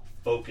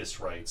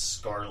Focusrite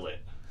Scarlett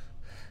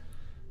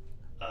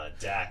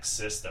DAC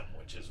system,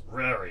 which is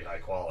very high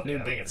quality. I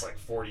think it's like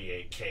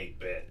 48K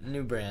bit.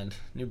 New brand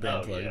Oh,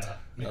 plugged.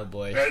 yeah. Oh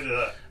boy.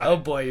 Oh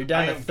boy, you're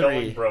down I to am 3.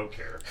 going broke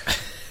here.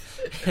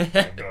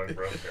 I'm going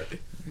broke here.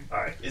 All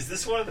right, is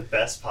this one of the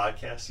best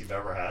podcasts you've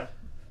ever had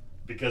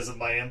because of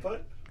my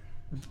input?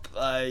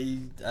 I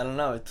don't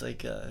know. It's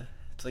like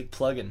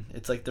plugging.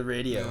 It's like the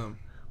radio. Yeah.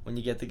 When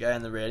you get the guy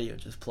on the radio,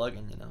 just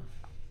plugging.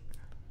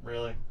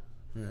 Really?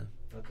 Yeah.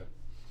 Okay.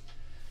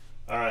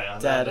 All right.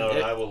 On Dad, that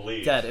note, I will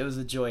leave. Dad, it was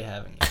a joy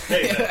having you.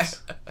 Hey,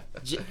 thanks.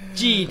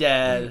 Gee,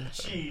 Dad.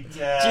 Gee,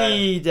 Dad.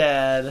 Gee,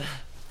 Dad.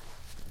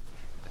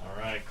 All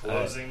right,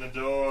 closing the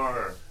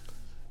door.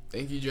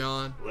 Thank you,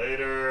 John.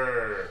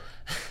 Later.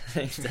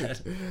 Thanks, Dad.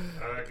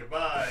 All right,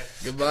 goodbye.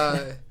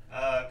 Goodbye.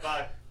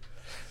 Bye.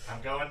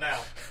 I'm going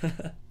now.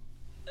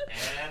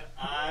 And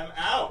I'm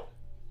out.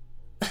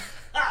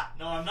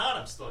 No, I'm not.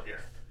 I'm still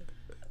here.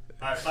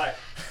 All right, bye.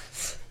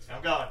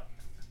 I'm going.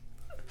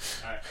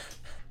 All right.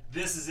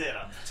 This is it.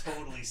 I'm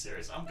totally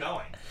serious. I'm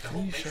going. Don't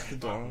you make shut me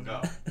the door?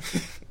 fucking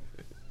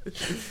go.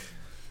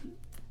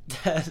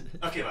 Dad.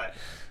 Okay, bye.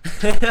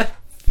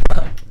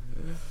 Fuck.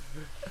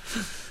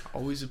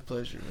 Always a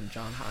pleasure when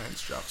John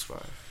Hines drops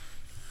by.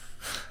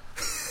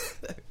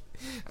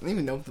 I don't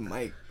even know if the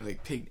mic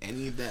picked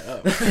any of that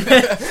up.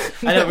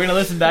 I know, we're gonna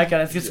listen back on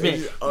it. It's just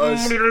me. No.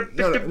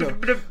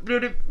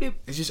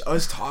 It's just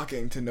us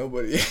talking to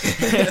nobody.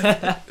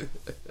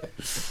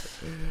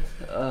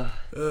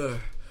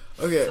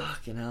 Okay.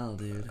 Fucking hell,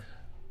 dude.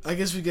 I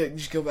guess we could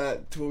just go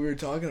back to what we were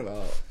talking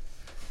about.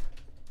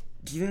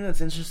 Do you think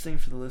that's interesting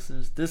for the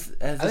listeners?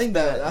 I think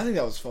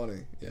that was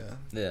funny. Yeah.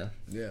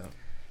 Yeah.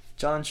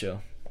 John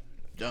show.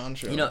 John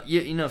show.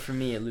 You know, for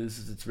me, it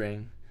loses its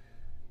ring.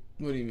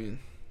 What do you mean?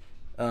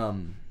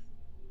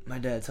 My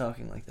dad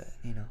talking like that,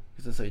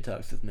 because that's how he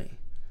talks with me.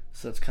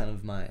 So that's kind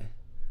of my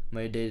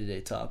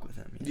day-to-day talk with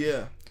him.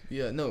 Yeah.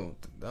 No,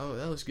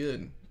 that was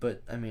good.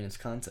 But I mean, it's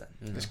content.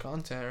 It's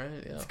content,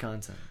 right? Yeah. It's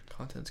content.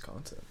 Content's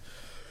content.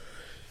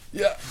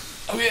 Yeah.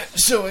 Oh yeah.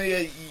 So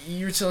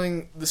you're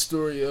telling the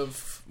story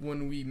of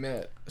when we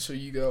met. So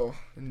you go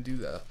and do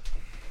that.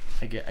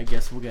 I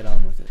guess we'll get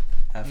on with it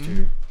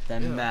after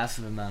that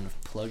massive amount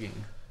of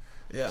plugging.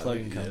 Yeah.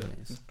 Plugging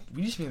companies.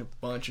 We just made a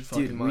bunch of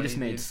fucking money. We just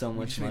made so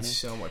much money. Made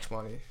so much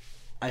money.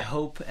 I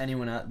hope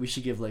anyone out. We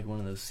should give one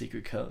of those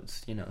secret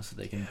codes, so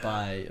they can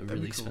buy a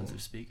really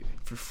expensive speaker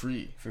for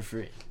free.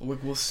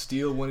 We'll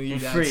steal one of your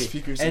dad's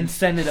speakers and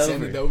send it over.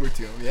 Send it over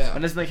to him. Yeah.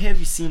 And it's like, hey, have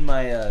you seen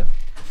my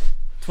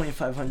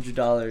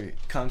 $2,500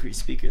 concrete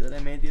speaker that I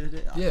made the other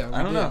day? Yeah.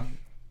 I don't know.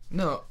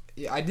 No.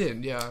 Yeah, I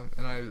did. Yeah,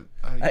 and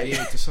I gave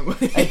it to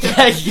somebody. I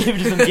gave it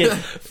to some kid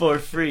for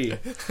free.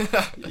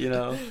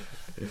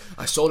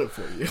 I sold it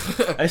for you.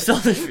 I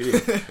sold it for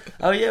you.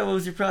 Oh yeah, what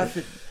was your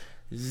profit?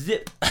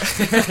 Zip.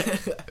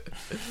 It's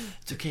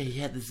okay. He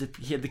had the zip.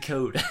 He had the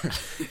code.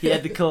 He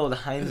had the code.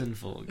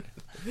 Heinzenfolg.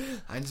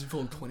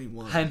 Heinzenfolg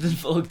 21.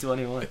 Heinzenfolg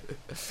 21.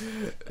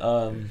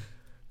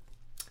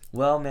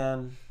 Well,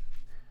 man,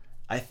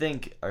 I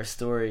think our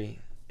story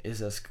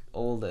is as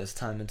old as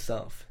time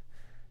itself.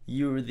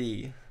 You were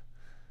the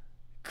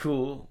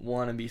cool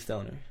wannabe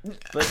stoner,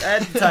 but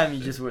at the time you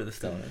just were the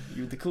stoner.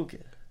 You were the cool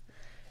kid,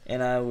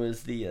 and I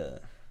was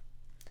the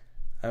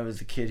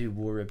kid who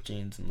wore ripped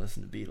jeans and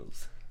listened to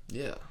Beatles.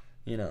 Yeah.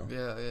 Yeah.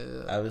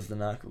 I was the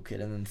not cool kid,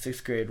 and then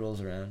 6th grade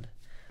rolls around.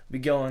 We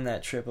go on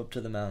that trip up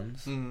to the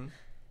mountains, and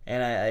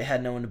I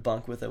had no one to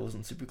bunk with. I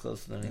wasn't super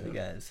close with any of the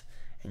guys,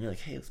 and you're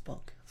like, "Hey, let's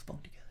bunk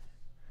together."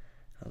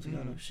 I was like,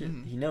 "Oh no, shit!"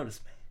 He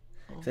noticed me,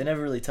 because I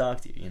never really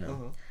talked to you, And I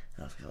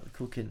was like, "Oh, the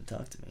cool kid didn't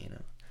talk to me,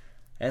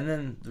 And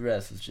then the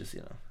rest was just,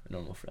 a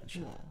normal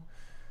friendship. It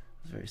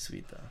was very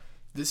sweet, though.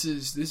 This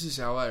is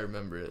how I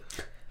remember it.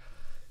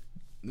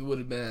 It would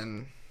have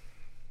been.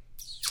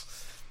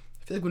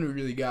 I feel like when we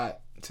really got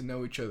to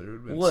know each other,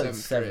 it would have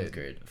been 7th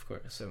grade, of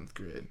course. 7th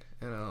grade,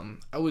 and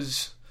I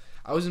was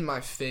in my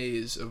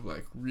phase of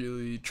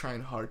really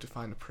trying hard to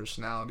find a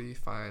personality,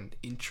 find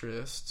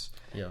interests.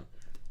 Yeah.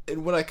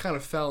 And what I kind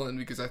of fell in,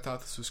 because I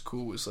thought this was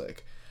cool, was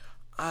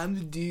I'm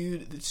the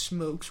dude that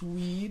smokes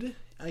weed.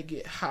 I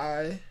get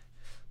high.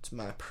 It's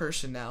my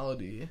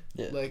personality.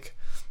 Yeah.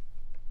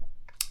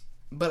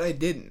 But I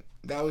didn't.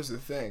 That was the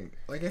thing.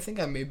 I think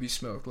I maybe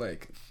smoked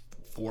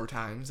 4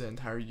 times the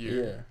entire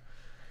year. Yeah.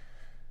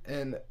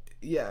 And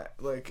yeah,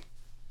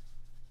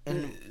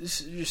 and it's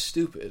just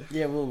stupid.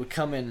 Yeah, Will would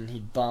come in and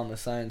he'd bomb a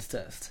science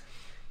test.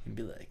 He'd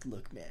be like,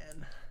 "Look,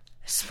 man,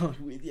 I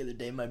smoked weed the other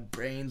day. My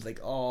brain's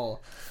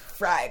all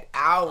fried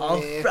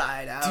out, man.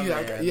 Fried out, dude.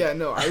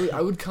 Man.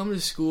 I would come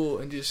to school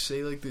and just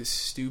say this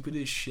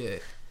stupidest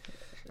shit,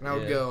 and I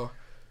would go,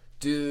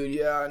 "Dude,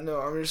 yeah,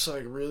 no, I'm just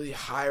really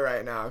high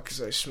right now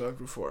because I smoked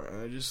before,"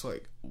 and I just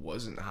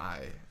wasn't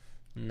high.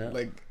 No,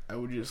 I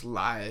would just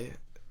lie.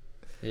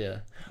 Yeah,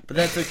 but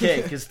that's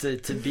okay because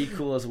to be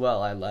cool as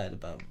well, I lied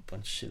about a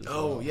bunch of shit.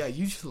 Oh yeah,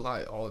 you just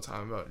lie all the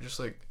time about just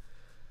like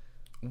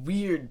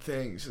weird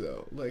things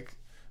though, like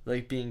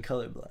being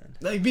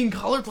colorblind. Like being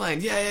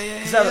colorblind. Yeah.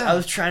 Because I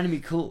was trying to be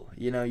cool,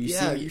 you know.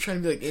 You're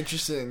trying to be like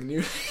interesting.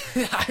 And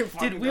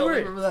dude,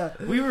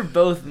 we were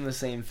both in the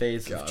same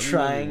phase of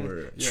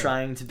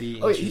trying to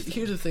be. Oh,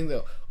 here's the thing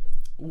though.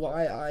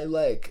 Why I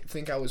like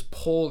think I was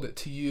pulled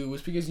to you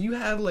was because you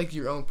had like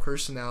your own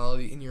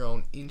personality and your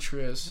own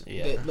interests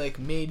that like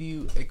made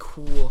you a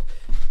cool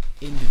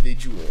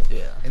individual.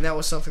 Yeah. And that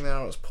was something that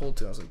I was pulled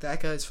to. I was like,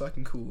 that guy's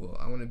fucking cool.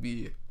 I want to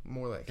be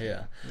more like him.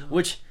 Yeah. You know?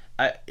 Which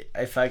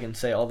if I can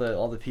say, all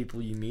the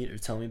people you meet or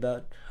tell me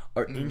about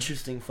are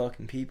interesting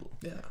fucking people.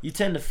 Yeah. You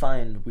tend to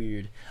find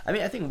weird. I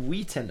mean, I think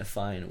we tend to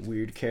find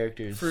weird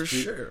characters.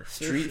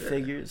 Street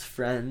figures,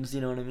 friends.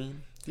 You know what I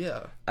mean?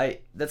 Yeah.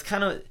 That's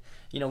kind of.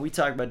 You know, we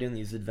talk about doing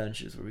these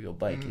adventures where we go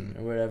biking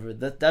or whatever.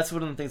 That's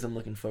one of the things I'm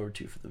looking forward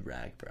to for the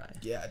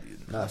RAGBRAI. Yeah,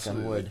 dude. Knock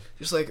on wood.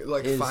 Just like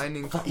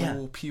finding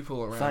cool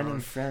people around. Finding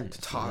friends.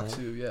 To talk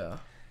to, yeah.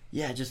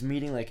 Yeah, just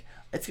meeting, like,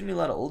 it's going to be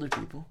a lot of older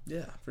people.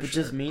 Yeah, for sure. But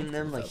just meeting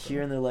them, like,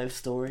 hearing their life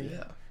story.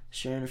 Yeah.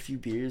 Sharing a few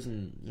beers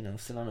and, you know,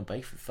 sit on a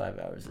bike for 5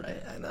 hours.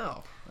 Right, I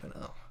know.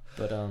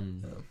 But,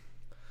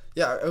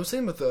 yeah, I was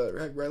saying about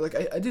the RAGBRAI,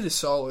 like, I did a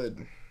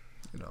solid,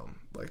 you know,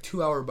 like,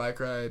 2-hour bike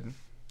ride.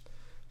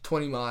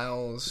 20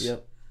 miles.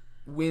 Yep.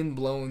 Wind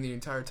blowing the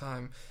entire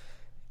time.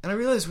 And I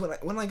realized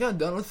when I got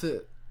done with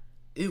it,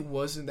 it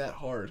wasn't that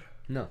hard.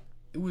 No.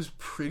 It was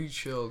pretty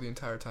chill the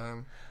entire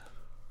time.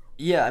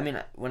 Yeah, I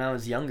mean, when I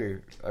was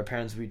younger, our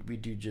parents,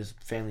 we'd do just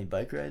family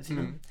bike rides, you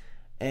know?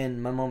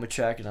 And my mom would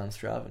track it on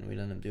Strava, and we'd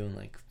end up doing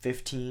like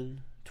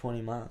 15,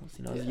 20 miles,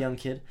 you know, as a young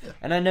kid. Yeah.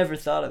 And I never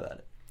thought about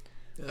it.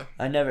 Yeah.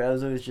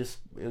 It was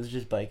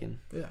just biking.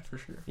 Yeah, for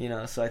sure. You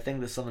know, so I think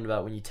there's something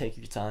about when you take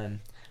your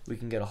time, we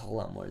can get a whole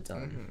lot more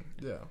done.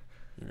 Yeah.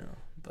 You know,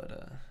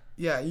 but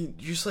yeah, you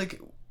just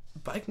like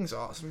biking's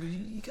awesome because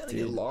you gotta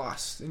get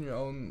lost in your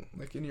own,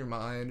 like in your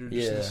mind or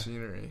just in the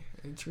scenery.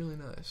 It's really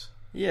nice.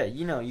 Yeah,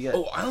 you know, you got.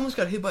 Oh, I almost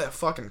got hit by a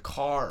fucking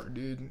car,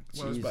 dude.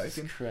 When I was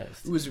biking,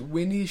 Christ. It was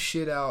windy as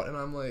shit out, and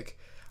I'm like,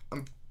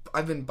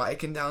 I've been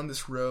biking down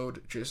this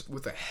road just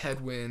with a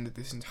headwind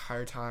this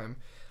entire time.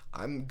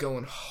 I'm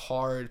going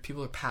hard.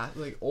 People are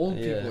like old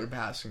people are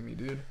passing me,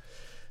 dude,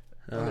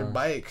 on their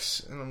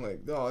bikes, and I'm like,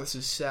 oh, this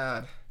is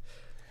sad.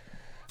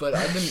 But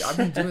I've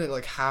been doing it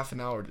like half an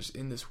hour just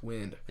in this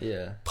wind,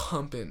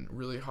 pumping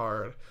really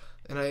hard,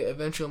 and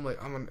I'm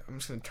like, I'm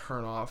just gonna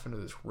turn off into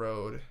this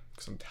road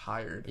because I'm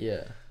tired.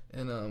 Yeah.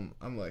 And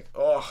I'm like,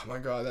 oh my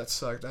god, that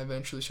sucked. I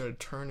eventually started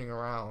turning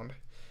around,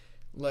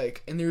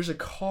 like, and there's a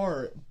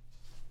car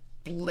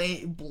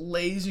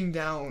blazing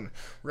down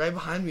right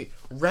behind me,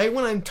 right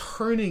when I'm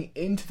turning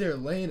into their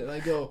lane, and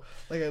I go,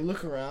 like, I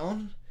look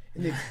around,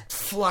 and they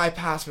fly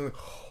past me, like,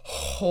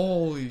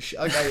 holy shit!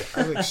 Like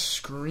I like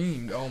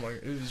screamed. Oh my!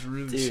 It was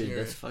really scary. Dude,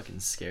 that's fucking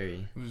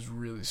scary. It was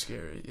really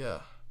scary. Yeah.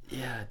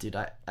 Yeah, dude.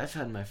 I've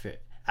had my fair.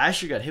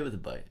 Asher got hit with the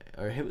bike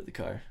or hit with the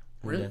car.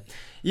 Really?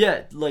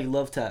 Yeah, like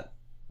love tap.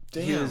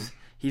 Damn.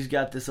 He's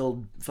got this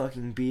old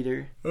fucking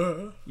beater.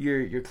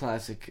 Your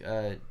classic.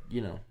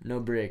 You know, no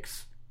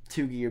brakes,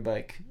 2-gear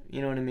bike.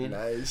 You know what I mean?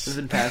 Nice. It's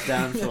been passed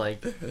down for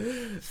like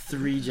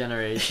 3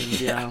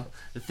 generations. You know,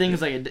 the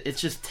thing's like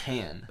it's just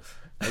tan.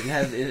 Like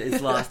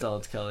it's lost all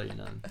its color, you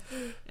know.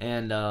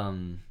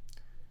 And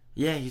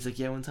yeah, he's like,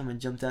 yeah, one time I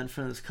jumped out in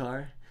front of this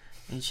car,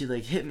 and she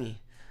like hit me,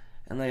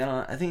 and like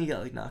I think he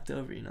got like knocked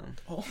over, you know.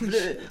 But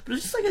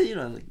it's just like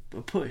like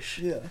a push.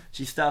 Yeah.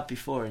 She stopped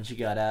before, and she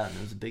got out, and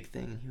it was a big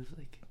thing. And he was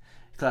like,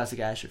 classic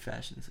Asher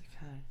fashion. He's like,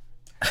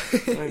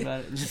 hi. Don't worry about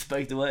it. And just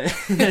spiked away.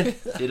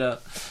 You know.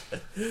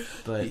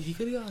 But he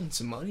could have gotten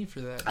some money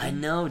for that. I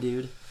know,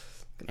 dude.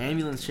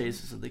 Ambulance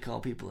chasers, what they call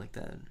people like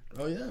that.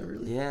 Oh yeah,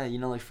 really? Yeah, you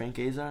know, like Frank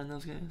Azar and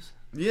those guys.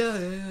 Yeah.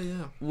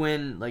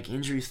 When like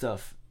injury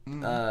stuff,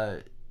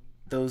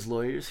 those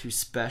lawyers who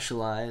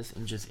specialize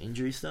in just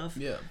injury stuff,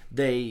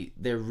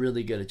 they're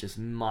really good at just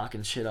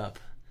mocking shit up.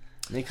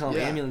 And they call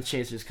them ambulance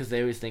chasers because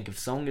they always think if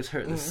someone gets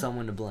hurt, there's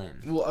someone to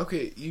blame. Well,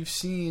 okay, you've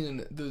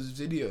seen those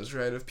videos,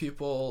 right, of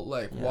people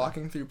like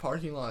walking through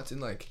parking lots and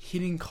like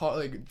hitting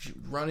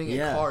running in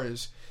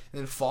cars and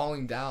then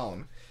falling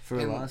down. For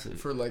a lawsuit.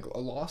 For, like, a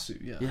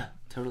lawsuit, yeah. Yeah,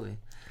 totally.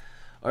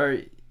 Or,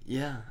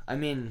 yeah, I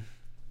mean,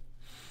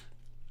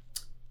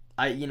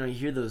 you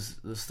hear those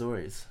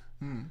stories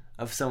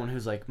of someone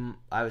who's like,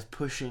 I was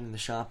pushing the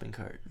shopping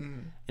cart,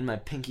 and my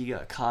pinky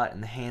got caught in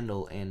the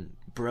handle and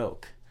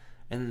broke,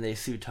 and then they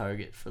sue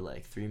Target for,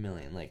 like, $3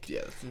 million. Like,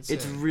 yeah, that's insane.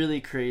 It's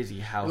really crazy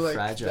how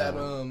fragile.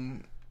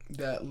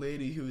 That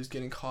lady who was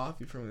getting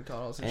coffee from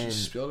McDonald's and she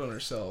spilled on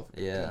herself.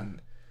 Yeah.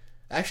 And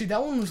actually,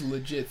 that one was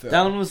legit, though.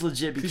 That one was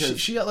legit because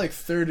she got, like,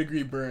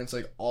 3rd-degree burns,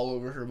 like, all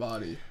over her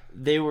body.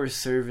 They were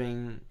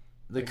serving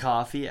the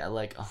coffee at,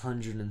 like,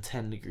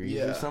 110 degrees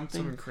or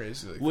something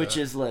crazy like which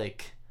that. Is,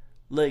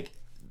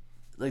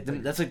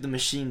 that's, like, the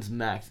machine's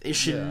max. It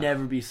should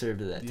never be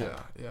served at that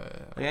time. Yeah.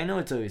 Like, I know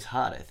it's always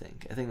hot, I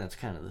think. I think that's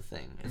kind of the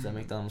thing, is that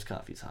McDonald's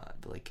coffee's hot.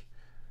 But, like,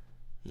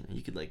 you know,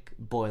 you could like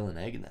boil an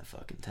egg in that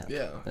fucking temple.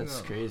 Yeah,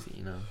 That's crazy,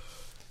 you know.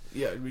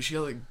 Yeah, but she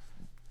got like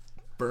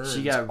burns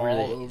She got really,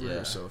 all over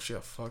herself. She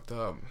got fucked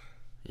up.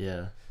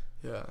 Yeah.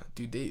 Yeah,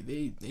 dude,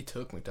 they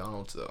took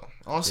McDonald's though.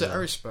 Honestly, Yeah. I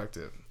respect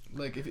it.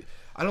 Like,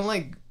 I don't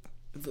like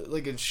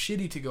it's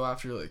shitty to go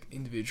after like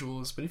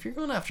individuals, but if you're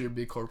going after a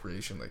big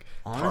corporation like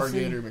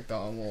Honestly, Target or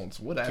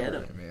McDonald's,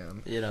 whatever,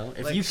 man. You know,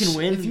 if Like, you can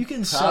win, if you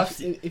can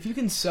props-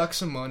 suck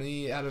some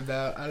money out of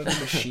the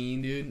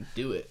machine, dude,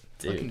 do it.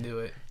 Dude. Fucking do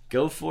it.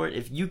 go for it.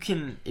 If you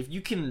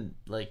can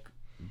like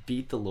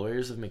beat the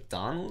lawyers of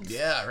McDonald's,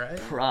 Yeah, right.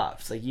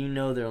 props. Like, you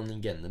know, they're only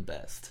getting the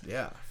best.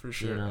 Yeah, for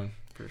sure. You know?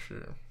 For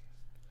sure.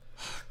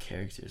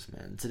 Characters,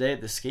 man. Today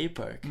at the skate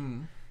park,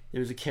 Mm. there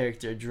was a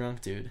character, a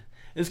drunk dude.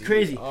 It was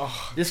crazy.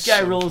 Oh, This guy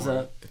so rolls funny.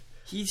 up.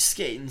 He's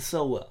skating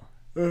so well.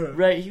 Uh,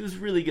 Right? He was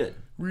really good.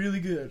 Really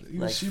good. He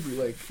was Like, super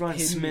like front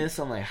hitting smiths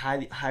on like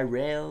high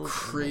rails.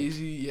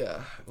 crazy,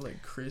 yeah,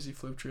 like crazy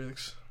flip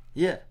tricks.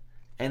 Yeah.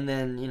 And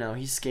then, you know,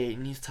 he's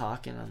skating, he's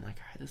talking. I'm like,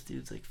 alright, this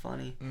dude's like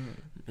funny.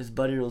 His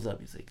buddy rolls up.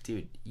 He's like,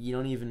 dude, you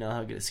don't even know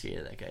how good a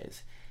skater that guy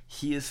is.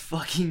 He is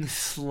fucking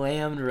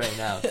slammed right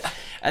now.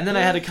 And then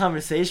I had a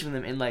conversation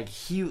with him, and like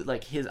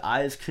his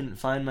eyes couldn't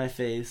find my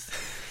face.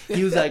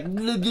 He was like, I'm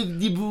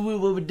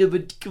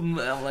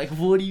like,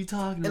 what are you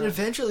talking And about?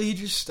 eventually he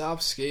just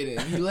stopped skating.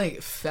 He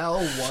like fell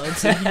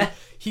once and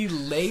he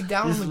laid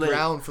down Just on the like-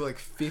 ground for like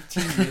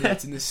 15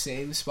 minutes in the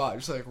same spot,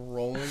 just like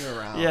rolling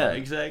around. Yeah,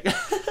 exactly.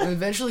 And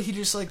eventually he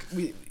just like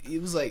he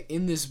was like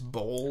in this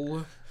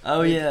bowl, Oh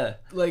like, yeah.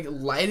 like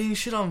lighting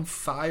shit on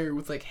fire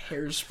with like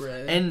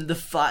hairspray. And the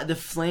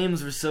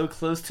flames were so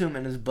close to him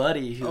and his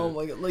buddy. Who, oh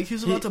my god, like he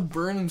was about to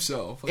burn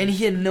himself. Like, and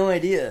he had no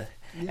idea.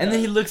 yeah. And then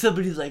he looks up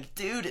and he's like,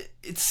 dude,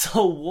 it's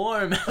so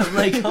warm. I'm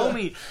like,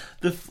 homie,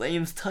 the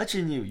flame's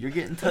touching you. You're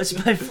getting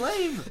touched by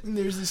flame. And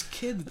there's this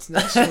kid that's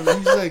next to him.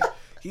 And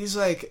he's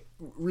like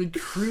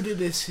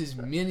recruited as his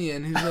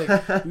minion. Who's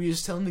like, we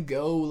just tell him to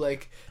go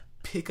like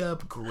pick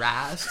up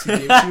grass to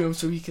give to him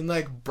so he can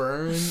like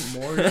burn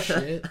more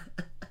shit.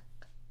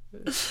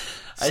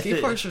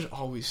 Skate parks are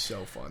always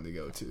so fun to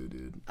go to,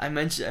 dude. I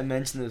mentioned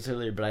this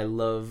earlier, but I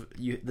love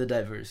the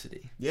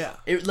diversity. Yeah.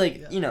 It like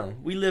Yeah. you know,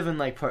 we live in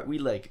like we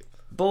like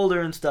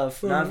Boulder and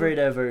stuff, not Uh-huh. very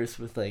diverse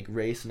with like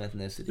race and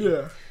ethnicity.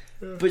 Yeah.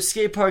 But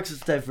skate parks is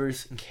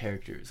diverse in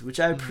characters, which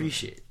I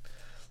appreciate.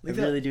 Like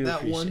I really do that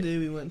appreciate. one day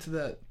we went to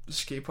that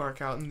skate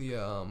park out in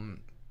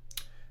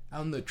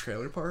the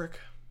trailer park.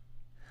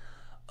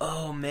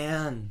 Oh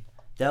man,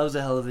 that was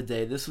a hell of a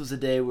day. This was a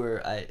day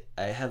where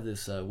I have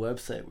this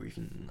website where you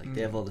can like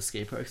they have all the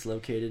skate parks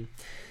located,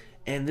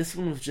 and this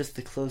one was just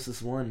the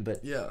closest one.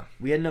 But Yeah.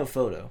 we had no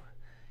photo,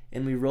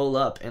 and we roll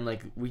up and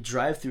like we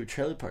drive through a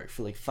trailer park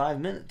for like 5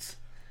 minutes,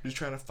 Just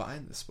trying to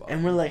find the spot.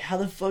 and we're like, how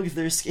the fuck is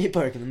there a skate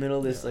park in the middle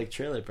of this Yeah. like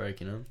trailer park?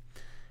 You know,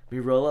 we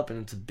roll up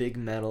and it's a big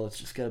metal. It's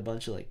just got a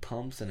bunch of like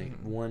pumps and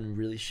one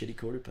really shitty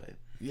quarter pipe.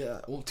 Yeah.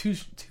 Well, two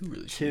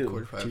really shitty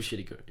quarter pipes. Two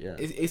shitty quarter. Yeah.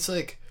 It's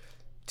like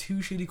two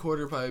shitty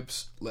quarter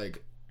pipes,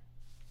 like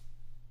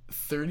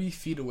 30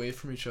 feet away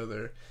from each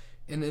other,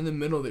 and in the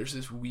middle there's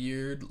this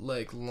weird,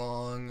 like,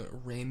 long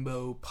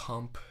rainbow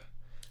pump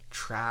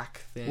track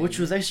thing, Which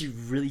was actually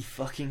really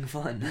fucking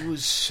fun. it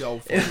was so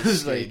fun. It to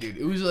was skate, like- dude.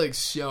 It was like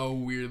so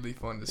weirdly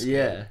fun to skate.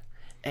 Yeah.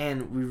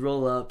 And we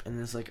roll up, and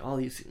there's like all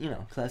these, you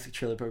know, classic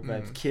trailer park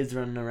vibes. Mhm. Kids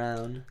running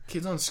around.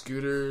 Kids on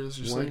scooters,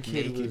 just One like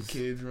kid naked was-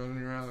 kids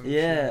running around. and shit.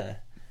 Yeah.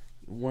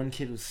 One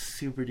kid was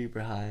super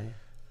duper high.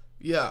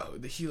 Yeah,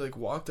 he like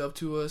walked up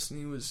to us and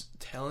he was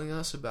telling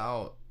us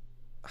about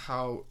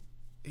how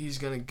he's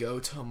gonna go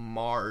to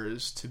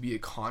Mars to be a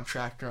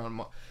contractor on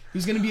Mars.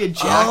 He's gonna be a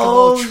jack of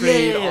all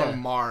trade yeah. on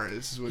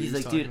Mars. Is what He's he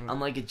was like, dude, talking about. I'm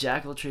like a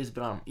jack of all trades,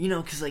 but you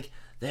know, because like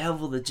they have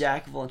all the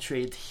jack of all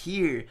trades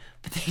here,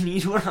 but they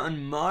need one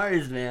on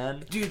Mars,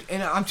 man. Dude,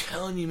 and I'm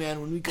telling you, man,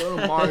 when we go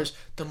to Mars,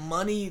 the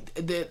money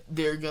that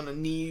they're gonna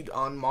need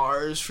on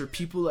Mars for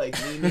people like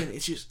me, man,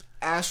 it's just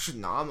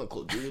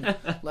astronomical, dude.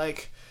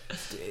 Like,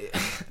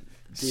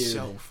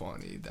 so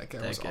funny. That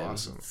guy was That guy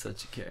awesome. was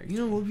such a character. You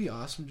know what would be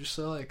awesome? Just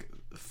to like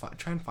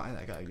try and find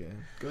that guy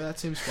again. Go to that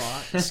same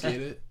spot,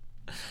 skate it.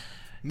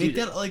 Make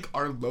Dude. that like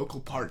our local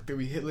park that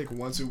we hit like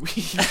once a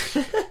week.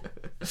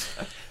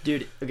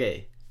 Dude,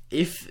 okay,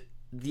 if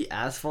the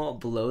asphalt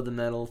below the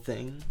metal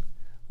thing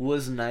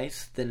was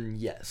nice, then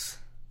yes.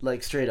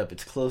 Like, straight up,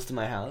 it's close to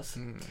my house.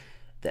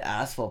 The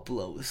asphalt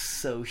below was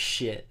so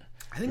shit.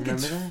 I think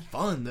Remember it's that?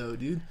 fun though,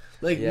 dude.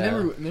 Like, Yeah.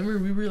 remember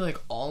we were like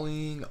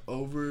olling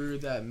over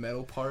that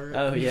metal part.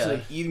 Oh, We yeah. just,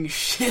 like eating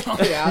shit on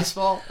the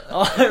asphalt.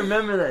 Oh, I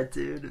remember that,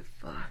 dude.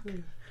 Fuck.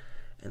 And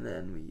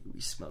then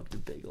we smoked a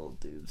big old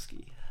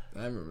doobski.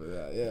 I remember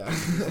that.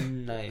 Yeah.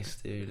 Nice,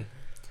 dude.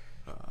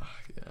 Yeah.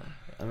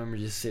 I remember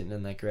just sitting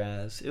in that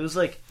grass. It was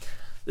like,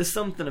 there's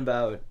something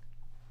about,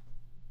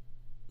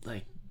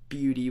 like,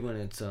 beauty when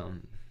it's, I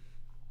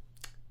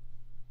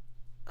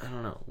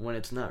don't know, when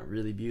it's not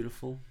really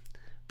beautiful,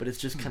 but it's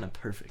just kind of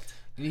perfect.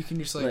 And you can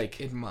just like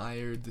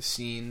admire the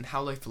scene,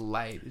 how like the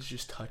light is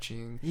just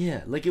touching,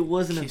 Yeah, like it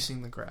wasn't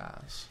kissing the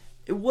grass.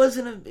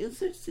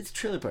 it's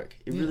trailer park.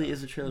 It really Yeah.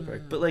 is a trailer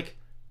park. But like,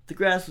 the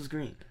grass was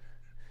green.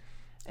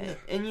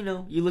 And you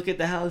know, you look at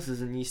the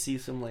houses and you see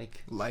some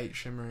like light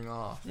shimmering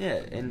off.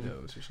 Yeah, the and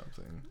windows or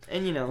something.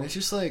 And you know, and it's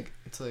just like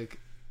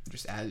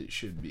just as it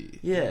should be.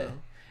 Yeah, you know?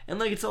 and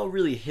like it's all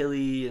really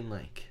hilly and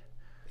like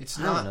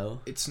I don't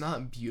know. It's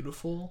not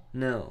beautiful.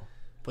 No,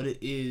 but it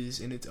is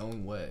in its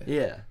own way.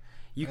 Yeah,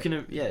 you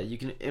can.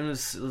 It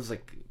was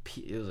like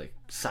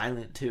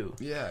silent too.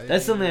 Yeah,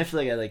 that's something I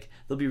feel like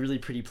there'll be really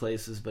pretty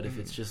places, but if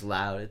it's just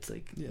loud, it's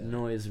like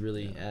noise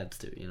really adds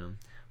to it. You know,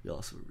 we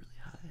also were really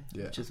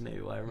high, which is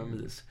maybe why I remember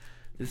this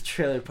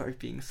trailer park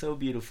being so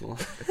beautiful.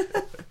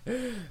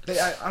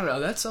 I don't know.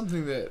 That's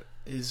something that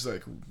is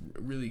like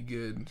really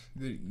good.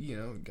 That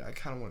I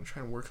kind of want to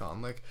try and work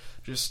on, like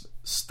just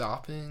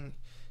stopping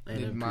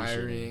and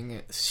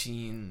admiring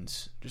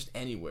scenes just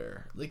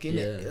anywhere, like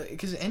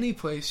because any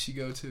place you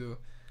go to,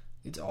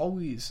 it's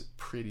always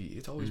pretty,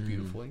 it's always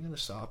beautiful. You gotta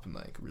stop and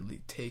like really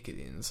take it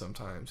in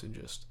sometimes and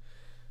just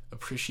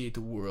appreciate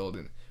the world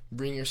and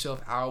bring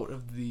yourself out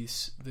of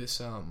this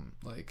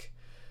like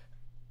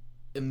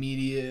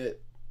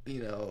immediate,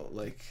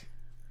 like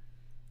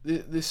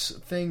this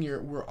thing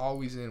we're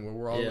always in, where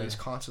we're always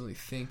constantly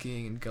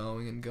thinking and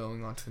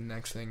going on to the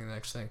next thing and the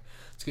next thing.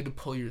 It's good to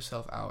pull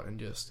yourself out and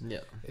just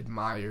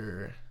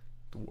admire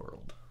the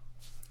world.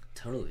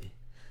 Totally.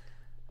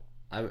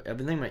 I've been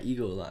thinking about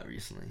ego a lot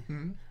recently.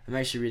 Mm-hmm. I'm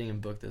actually reading a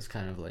book that's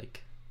kind of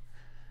like,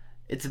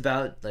 it's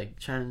about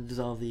like trying to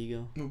dissolve the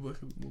ego. What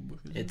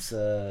book is it's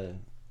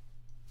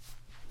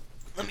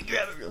let me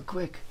grab it real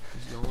quick.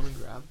 Just going to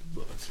grab the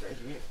book. It's right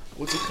here.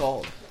 What's it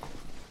called?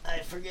 I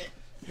forget.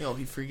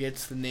 He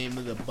forgets the name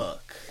of the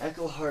book.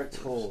 Eckhart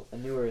Tolle, A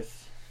New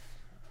Earth.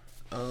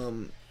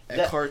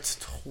 Eckhart's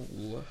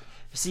Tolle.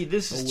 See,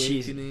 this is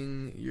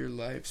Awakening Your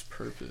Life's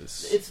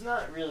Purpose. It's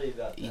not really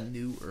about that. A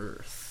New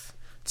Earth.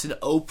 It's an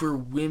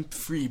Oprah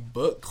Winfrey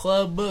book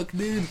club book,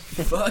 dude.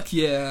 Fuck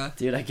yeah.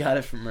 Dude, I got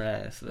it from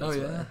Mariah, so that's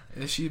why.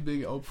 Is she a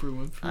big Oprah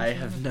Winfrey I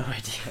have no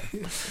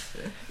idea.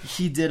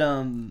 He did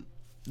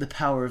The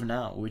Power of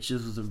Now, which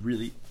was a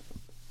really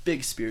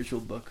big spiritual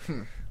book.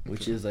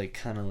 Which is like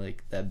kind of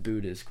like that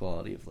Buddhist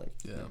quality of like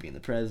being the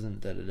present,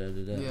 da da da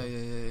da da.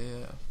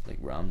 Yeah. Like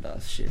Ram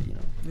Dass shit,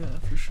 Yeah,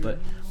 for sure. But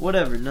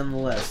whatever.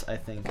 Nonetheless, I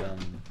think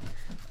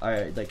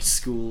our like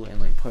school and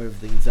like part of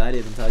the anxiety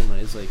I've been talking about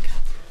is like,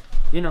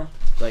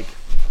 like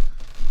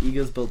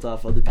ego's built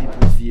off other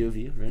people's view of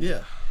you, right?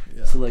 Yeah.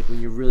 So like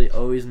when you're really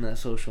always in that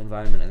social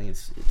environment, I think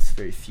it's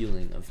very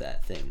fueling of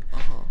that thing.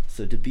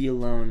 So to be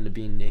alone, to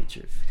be in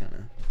nature, kind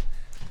of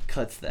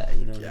cuts that,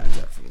 Yeah,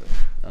 definitely.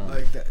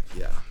 Like that.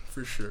 Yeah.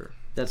 For sure.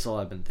 That's all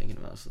I've been thinking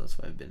about, so that's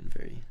why I've been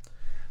very...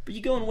 But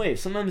you go in waves.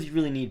 Sometimes you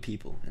really need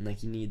people, and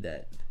like you need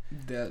that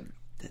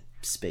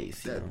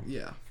space,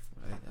 Yeah,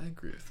 I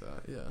agree with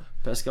that, yeah.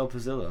 Pascal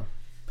Pazzillo.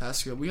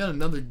 We got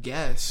another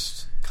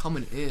guest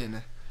coming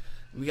in.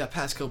 We got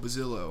Pascal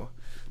Pazzillo,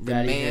 the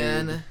Ratty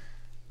man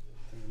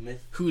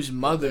whose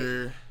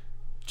mother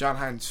John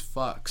Hines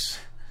fucks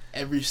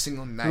every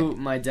single night. Who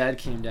my dad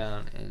came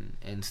down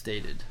and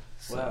stated.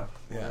 So. Wow.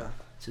 Yeah.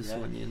 Just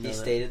when you know he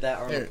stated that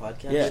on the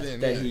podcast? Yeah,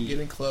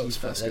 getting close,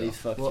 Pascal.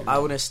 Well, I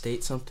want to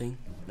state something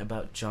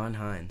about John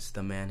Hines,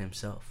 the man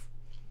himself,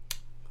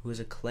 who has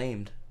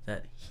acclaimed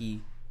that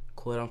he,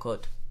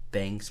 quote-unquote,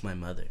 bangs my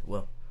mother.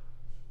 Well,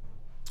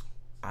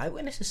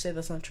 eyewitnesses say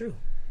that's not true.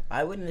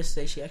 Eyewitnesses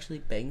say she actually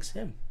bangs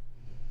him.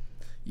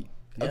 Yeah.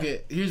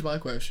 Okay, here's my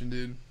question,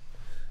 dude.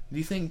 Do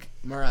you think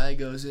Mariah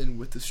goes in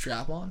with the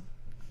strap on?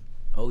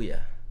 Oh,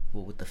 yeah.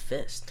 Well, with the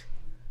fist.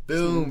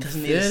 Boom,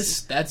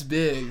 fist. That's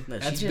big. No,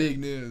 that's big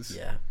news.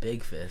 Yeah,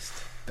 big fist.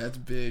 That's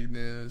big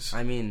news.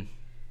 I mean,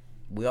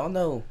 we all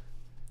know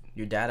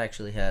your dad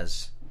actually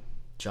has...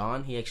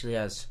 John, he actually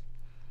has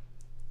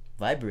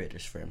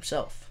vibrators for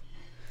himself.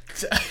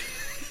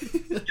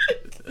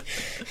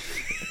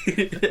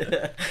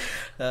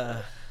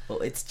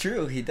 Well, it's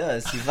true. He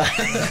does. He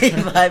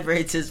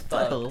vibrates his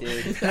butthole.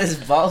 His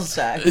ball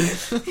sack.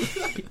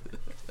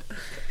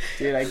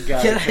 Dude, I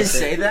gotta. Can I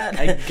say that?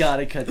 I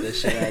gotta cut this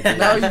shit out. Dude.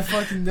 No, you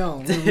fucking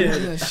don't. Dude,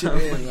 that shit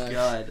in, my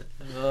god.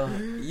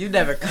 You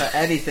never cut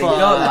anything. Don't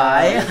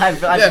lie.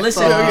 I've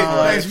listened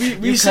guys,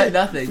 we cut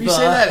nothing. We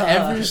say that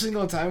every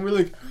single time. We're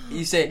like,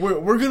 you say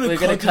we're gonna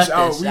cut this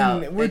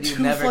out. We're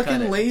too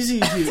fucking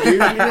lazy, dude. We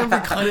never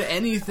cut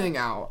anything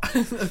out.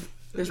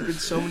 There's been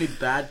so many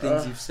bad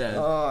things you've said.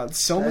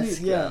 So many,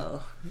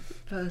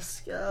 Pascal.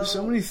 There's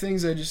so many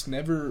things I just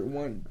never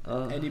want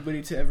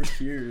anybody to ever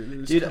hear.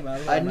 Dude,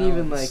 I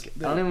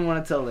don't even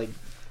want to tell like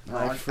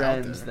my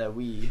friends that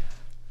we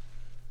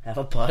have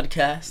a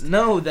podcast.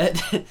 No, that's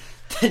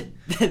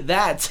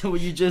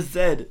what you just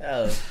said.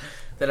 Oh,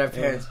 that our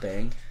parents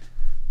bang.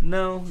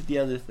 No, the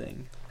other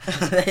thing.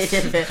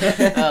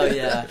 Oh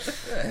yeah,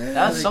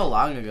 that was so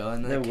long ago,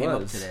 and then it came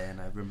up today, and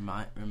I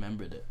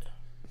remembered it.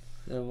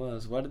 It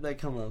was. Why did that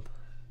come up?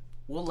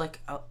 Well, like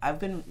I've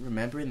been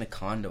remembering the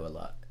condo a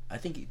lot. I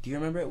think. Do you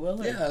remember it,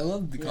 Will? Yeah, I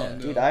love the condo.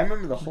 Dude, I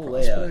remember the whole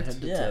layout,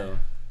 head to toe.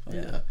 Oh,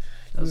 yeah.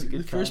 That was a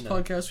good the first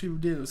condo. podcast we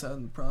did was out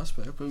in the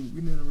Prospect, but we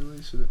didn't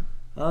release it.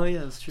 Oh yeah,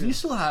 that's true. Do you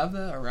still have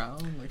that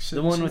around? Like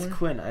the one with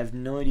Quinn. I have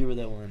no idea where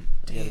that went.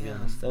 I gotta be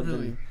honest.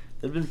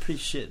 They've been pretty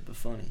shit, but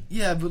funny.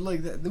 Yeah, but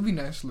like that'd be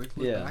nice to look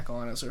Yeah. back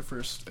on as our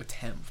first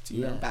attempt.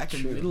 You know, Yeah, back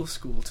true. in middle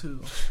school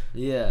too.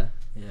 Yeah.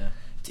 Yeah.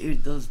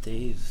 Dude, those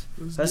days.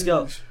 Those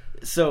Pascal, days.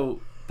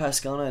 So,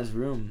 Pascal and I's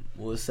room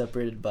was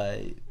separated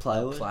by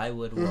plywood.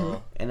 Plywood Mhm.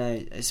 wall. And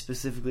I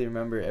specifically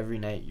remember every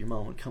night your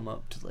mom would come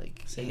up to,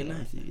 like, Say hang out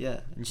goodnight. with you. Yeah,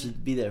 and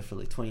she'd be there for,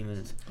 like, 20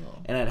 minutes. Oh.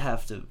 And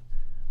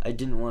I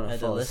didn't want to Had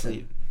to fall listen.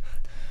 asleep.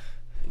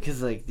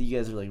 Because, like, you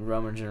guys were, like,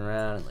 rummaging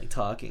around and, like,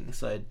 talking.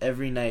 So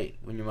every night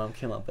when your mom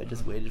came up, I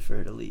just waited for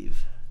her to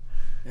leave.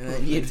 And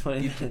then you'd 20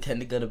 minutes. pretend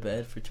to go to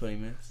bed for 20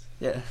 minutes.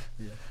 Yeah.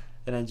 Yeah.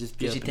 And I'd just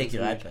be You up should and take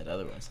your asleep. iPad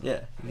otherwise. huh? Yeah,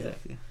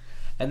 exactly.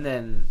 And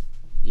then,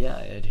 yeah,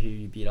 I'd hear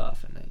you beat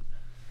off at night.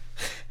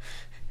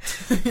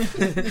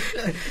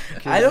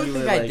 I don't you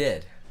think were, I like-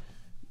 did.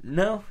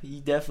 No,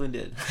 you definitely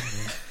did.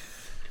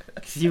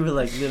 Because you were,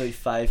 like, literally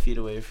 5 feet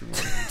away from me.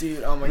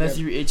 Dude, oh my Unless god.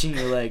 you were itching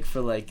your leg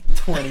for, like,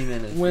 20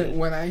 minutes. When dude.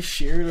 when I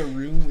shared a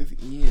room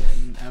with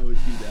Ian, I would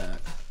do that.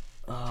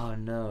 Oh,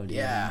 no, dude.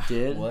 Yeah. You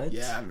did? What?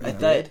 Yeah, I man.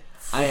 thought...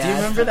 Do you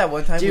remember that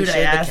one time Dude, we I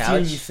shared the asked you couch?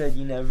 and you said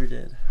you never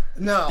did.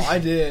 No, I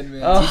did,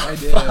 man. Oh, I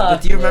did. fuck.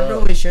 But do you remember Bro.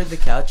 when we shared the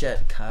couch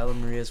at Kyle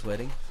and Maria's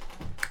wedding?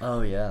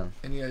 Oh, yeah.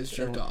 And you guys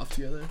jerked off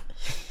together.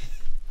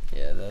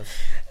 Yeah, that's...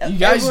 You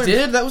guys Everyone-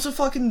 did? That was a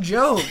fucking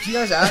joke. You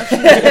guys actually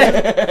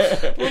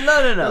did.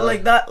 Well, no.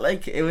 Like not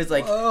like it was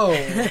like Oh.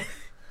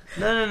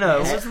 No.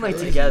 It wasn't, like,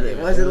 together. It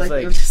wasn't was, like,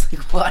 we were just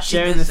like watching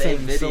sharing the the same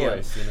same video.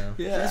 source, you know?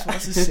 You guys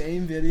watched the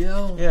same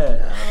video?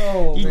 Yeah.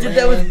 Oh, You man. did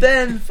that with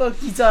Ben.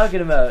 Fuck you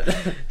talking about?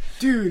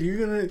 Dude, you're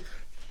gonna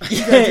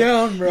keep that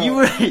down, bro. You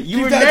were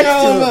Keep were that next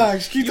down, to him.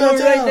 Max. Keep You that were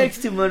down. right next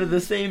to him under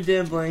the same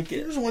damn You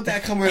blanket. just want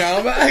that coming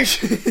out,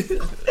 Max?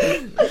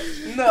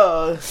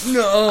 No.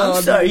 No.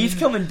 I'm sorry, dude. he's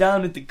coming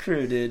down with the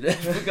crew, dude.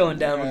 We're going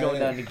down, we're going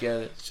down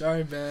together.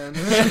 Sorry, Ben.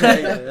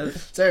 Yeah.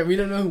 Sorry, we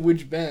don't know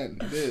which Ben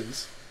it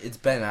is. It's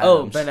Ben Adams.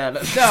 Oh, Ben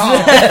Adams. No.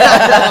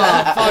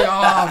 Fuck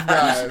off,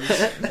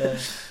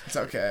 guys. It's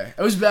okay.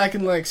 I was back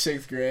in like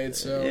 6th grade,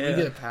 so Yeah. we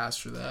get a pass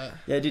for that.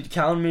 Yeah, dude,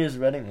 Calamira's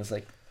wedding was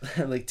like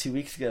like 2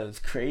 weeks ago. It was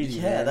crazy.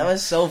 Yeah, man. that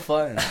was so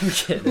fun. I'm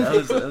kidding. That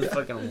was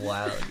fucking a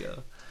while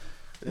ago.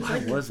 How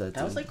was that?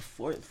 That was dude?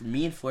 like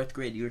me in 4th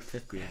grade. You were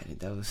 5th grade. Yeah, dude,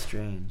 that was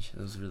strange.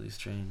 That was really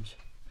strange.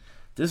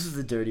 This is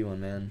the dirty one,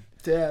 man.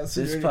 Yeah, it's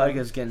a This dirty podcast one.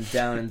 is getting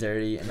down and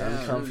dirty and Yeah, it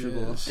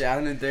uncomfortable. really is.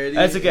 Down and dirty.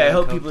 That's okay. I and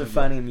hope people are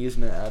uncomfortable. finding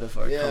amusement out of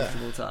our Yeah.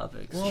 comfortable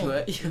topics. Well,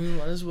 What? we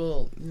might as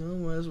well,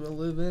 might as well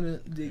live in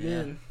it, dig Yeah.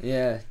 in.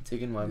 Yeah,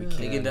 digging while we Yeah. can.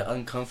 Dig into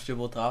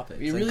uncomfortable topics.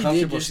 We really did.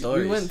 uncomfortable Just,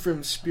 stories. we went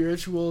from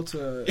spiritual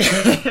to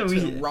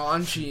We-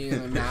 raunchy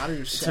in a matter of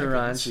to seconds.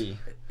 raunchy.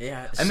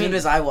 Yeah, I as mean- soon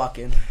as I walk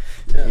in.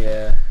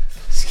 Yeah.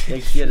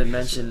 Like you had to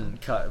mention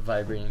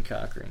vibrating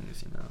cock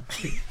rings, you know.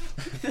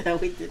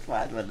 We did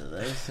find one of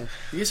those.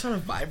 You guys found a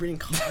vibrating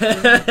cock?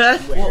 Well,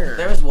 Where?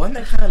 there was one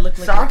that kind of looked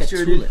like, Sock a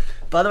drawer, dude. tulip.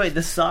 By the way,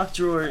 the sock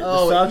drawer,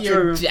 Oh, the sock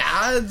your drawer.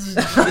 dad's?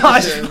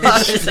 Fuck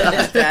Jesus.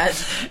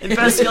 that. And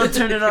Pascal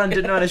turned it on,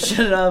 didn't know how to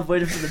shut it off,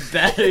 waited for the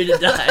battery to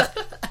die.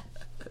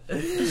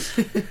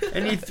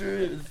 And he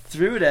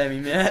threw it at me,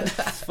 man.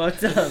 It's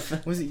fucked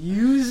up. Was it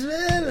used,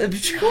 man? Of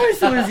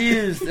course it was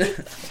used.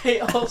 They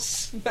all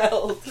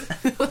smelled.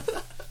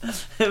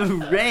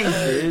 It rang,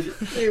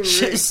 dude.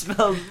 Shit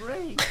smelled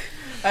rank.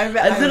 I I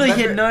literally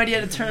remember, had no idea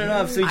how to turn it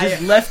off, so he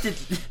just I left it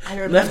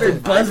remember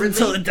buzz vibrantly.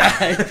 until it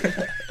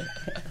died.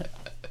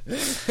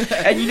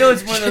 And you know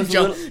it's one of those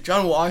little...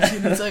 John walks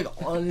in, it's like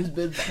on his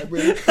bed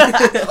vibrating.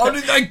 How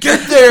did I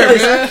get there,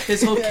 man?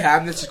 His whole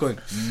cabinet's just going.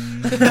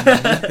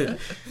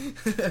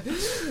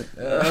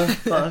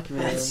 Fuck,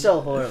 man. It's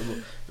so horrible.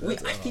 I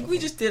think we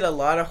just did a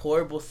lot of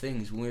horrible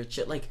things when we were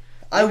like.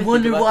 I ever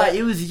wonder think about why that?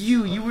 it was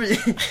you. You were,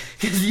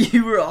 because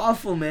you were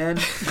awful, man.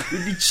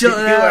 You'd be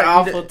chilling You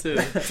out. were awful too.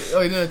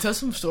 Oh, no, tell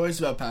some stories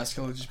about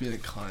Pascal just being a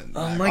cunt.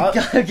 Oh my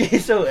god. Okay,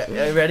 so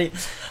ready?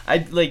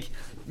 I like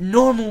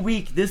normal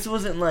week. This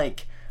wasn't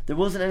like there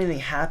wasn't anything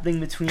happening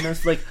between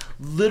us. Like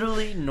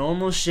literally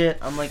normal shit.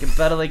 I'm like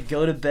about to like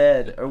go to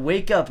bed or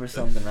wake up or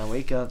something. I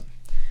wake up,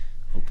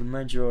 open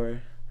my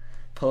drawer,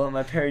 pull out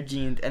my pair of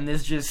jeans, and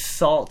there's just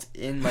salt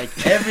in like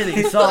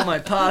everything. Salt in my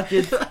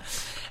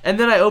pockets. And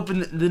then I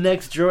open the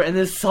next drawer, and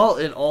there's salt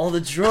in all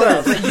the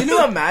drawers. But you know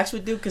what Max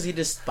would do because he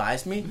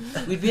despised me?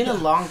 We'd be in a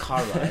long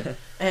car ride,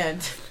 and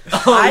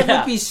Oh, I yeah.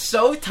 would be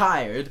so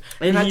tired,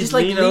 And and I'd he'd just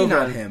like lean lean over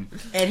on him,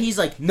 and he's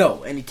like,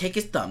 "No," and he'd take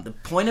his thumb, the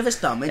point of his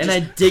thumb, and And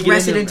just I'd dig it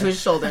press it into into him. his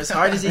shoulder as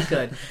hard as he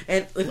could,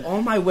 and with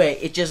all my weight,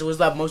 it just was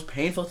the most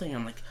painful thing.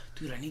 I'm like,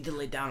 "Dude, I need to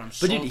lay down. I'm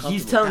so But dude, he's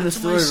uncomfortable." telling the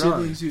That's what my story wrong.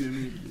 siblings do to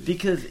me.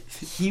 Because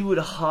he would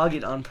hog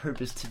it on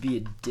purpose to be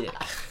a dick.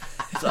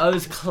 So I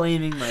was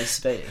claiming my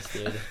space,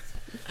 dude.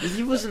 'Cause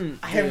he wasn't.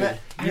 I dude,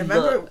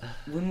 remember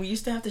when we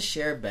used to have to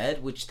share a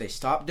bed, which they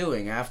stopped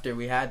doing after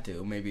we had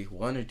to, maybe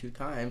 1 or 2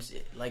 times.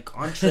 Like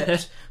on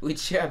trips, we'd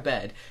share a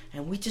bed,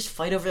 and we'd just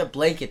fight over the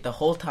blanket the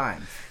whole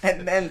time.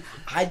 And then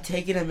I'd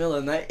take it in the middle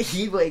of the night,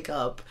 he'd wake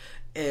up,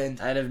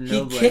 and I'd have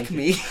no he'd kick blanket.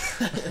 me,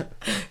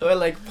 or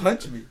like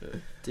punch me.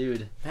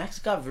 Dude. Max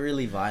got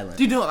really violent.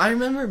 Dude, no, I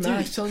remember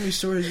Max telling me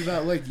stories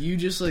about like you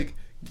just like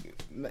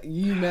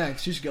you,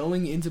 Max, just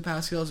going into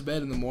Pascal's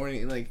bed in the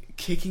morning and like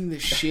kicking the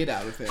shit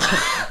out of him.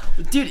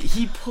 Dude,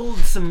 he pulled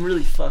some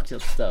really fucked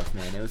up stuff,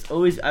 man. It was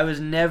always, I was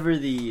never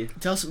the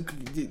Tell some,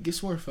 get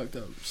some more fucked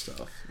up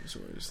stuff.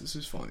 This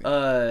is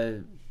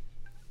funny.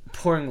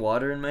 pouring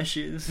water in my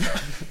shoes.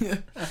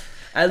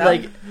 At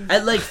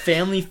like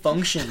family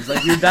functions,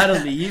 like you're about to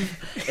leave,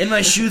 and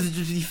my shoes would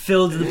just be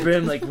filled to the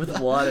brim like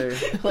with water.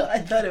 Well, I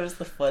thought it was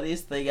the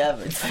funniest thing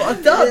ever. It's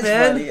fucked up, It is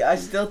man. funny. I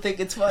still think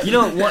it's funny. You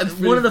know,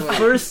 one of the funny.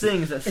 first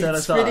things that set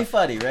it's us pretty off.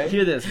 funny, right?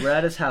 Hear this: we're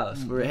at his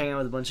house. We're hanging out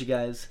with a bunch of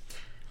guys.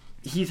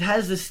 He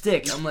has this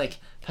stick. I'm like,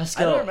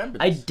 Pascal, remember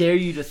I this. dare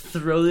you to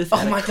throw this Oh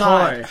at my a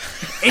car.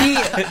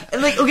 God.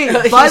 And like, okay,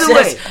 He by the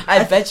says, way,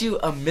 I bet you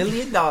 $1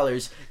 million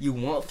you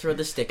won't throw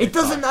the stick. it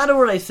doesn't matter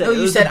what I said. No, It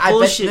you was said a I bet.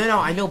 bullshit. No,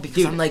 I know because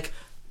Dude. I'm like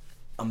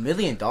 $1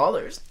 million.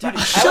 Dude, Dude,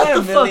 I shut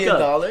want the $1 fuck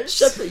million. up.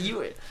 Shut the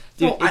you.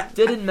 Dude, No, it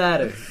didn't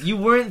matter. You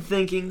weren't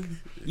thinking.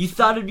 You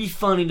thought it'd be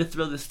funny to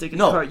throw the stick in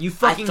No, the car. You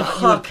fucking I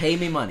thought you would hucked pay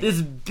me money. this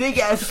big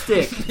ass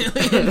stick.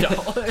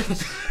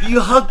 You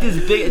hucked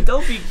this big.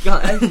 Don't be.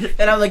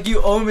 And I'm like,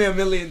 you owe me $1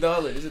 million, and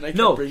I can't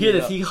No, bring hear it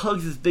this. up. He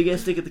hugs this big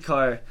ass stick at the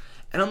car,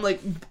 and I'm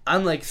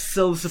like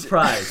so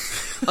surprised.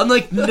 I'm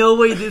like, no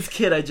way, this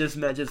kid I just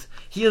met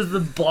he has the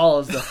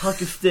balls to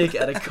huck a stick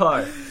at a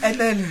car. And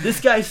then This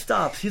guy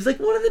stops. He's like,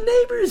 one of the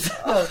neighbors.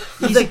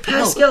 He's like, no,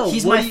 Pascal,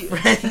 he's what my do you-"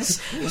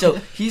 friend's. So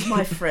he's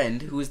my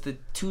friend who is the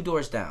 2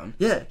 doors down.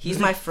 Yeah, He's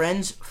my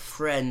friend's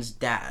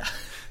dad,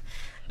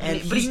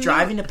 and But he's he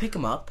driving to pick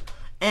him up.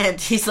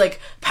 And he's like,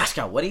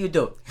 Pascal, what are you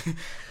doing?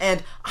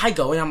 And I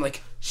go and I'm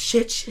like,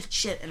 shit,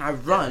 and I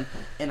run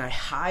and I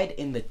hide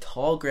in the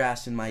tall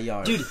grass in my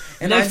yard, Dude,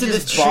 and next I'm to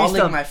just this tree bawling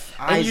stump, my eyes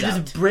and you're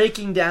out. just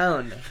breaking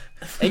down,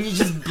 and you're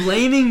just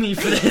blaming me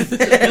for this.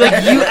 You're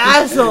like, you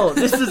asshole,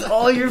 this is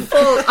all your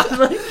fault. I'm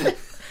like,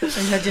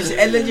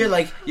 And then you're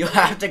like, you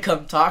have to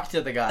come talk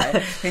to the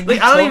guy. And Like,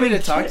 you I don't told me even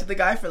to talk care. to the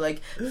guy for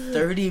like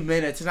 30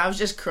 minutes, and I was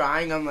just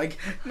crying. I'm like,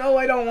 no,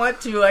 I don't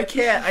want to. I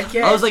can't.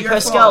 I was like, It's your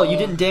Pascal, fault. you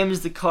didn't damage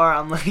the car.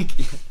 I'm like,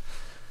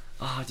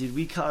 oh, dude,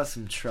 we caused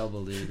some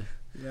trouble, dude.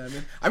 Yeah,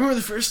 man. I remember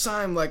the first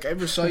time like I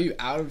ever saw you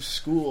out of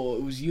school.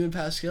 It was you and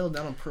Pascal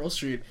down on Pearl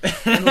Street,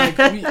 and like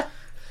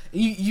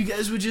you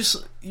guys would just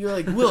you're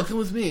like, Will, come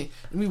with me,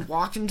 and we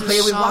walked into Oh,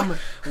 yeah, we some walked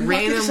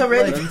random into some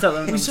random- like,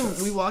 Let me tell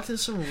them. we walked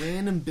into some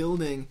random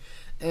building,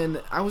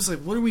 and I was like,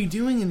 what are we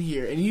doing in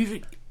here? And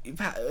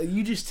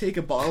you just take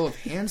a bottle of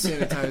hand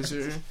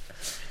sanitizer.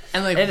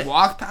 And And-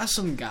 walk past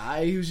some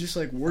guy who's just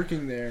like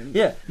working there. And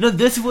Yeah, no,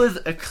 this was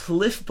a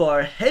Cliff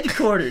Bar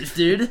headquarters,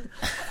 dude.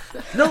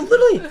 No,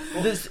 literally.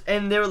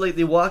 And they were like,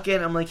 they walk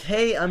in. I'm like,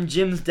 hey, I'm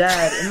Jim's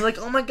dad, and they're like,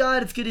 oh my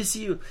god, it's good to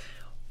see you.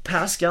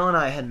 Pascal and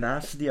I had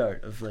mastered the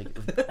art of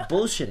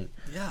bullshitting.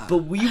 Yeah. But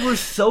we were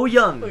so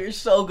young. You're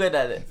so good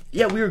at it.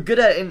 Yeah, we were good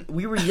at it, and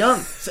we were young.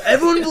 So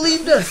everyone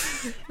believed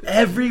us.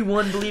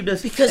 Everyone believed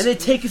us. Because- and they'd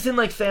take us in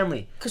like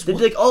family. 'Cause They'd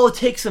be like, oh,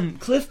 take some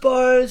Cliff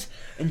Bars,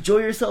 enjoy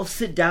yourself,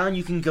 sit down.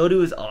 You can go to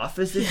his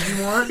office if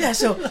you want. Yeah,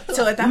 so at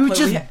that We were point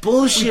just we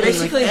bullshitting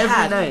basically every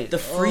had night. the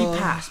free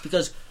pass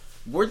because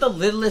we're the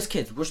littlest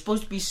kids. We're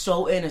supposed to be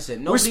so innocent.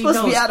 Nobody We're supposed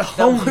to be knows at that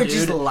home, we're dude.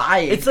 just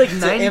lying. It's like to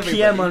 9 p.m.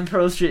 everybody. on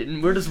Pearl Street,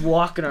 and we're just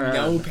walking around.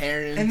 no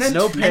parents. And then,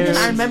 No and then parents.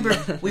 I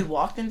remember we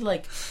walked into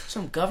like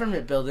some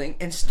government building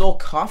and stole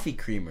coffee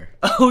creamer.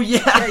 Oh yeah,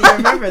 Yeah, you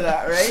remember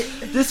that, right?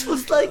 This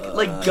was like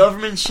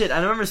government shit.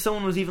 I remember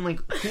someone was even like,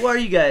 "Who are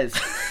you guys?"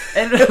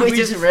 And we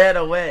just ran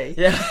away.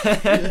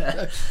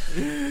 Yeah,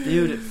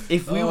 dude.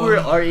 If we were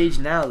our age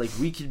now, like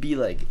we could be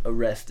like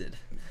arrested.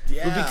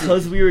 yeah. But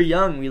because we were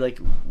young, we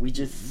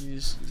just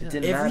it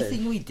didn't Everything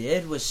matter. we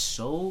did was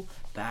so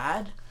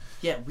bad.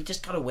 Yeah, we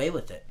just got away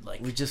with it.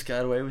 Like We just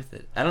got away with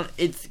it.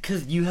 It's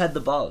because you had the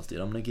balls, dude.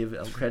 I'm gonna give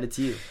credit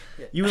to you.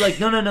 You were like,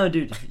 no,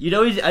 dude.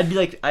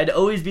 I'd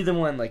always be the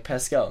one like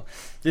Pascal.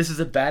 This is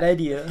a bad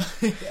idea.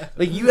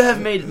 Like you have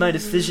made my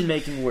decision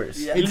making worse.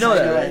 Yeah, you know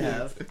that, I right?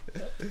 have.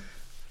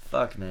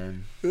 Fuck,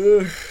 man.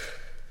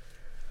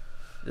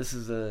 This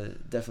is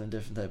definitely a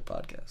different type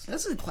of podcast.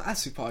 That's a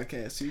classic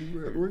podcast, dude.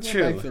 We're going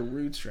True. back to the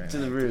roots right To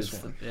now the with this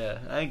roots. one. Yeah,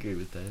 I agree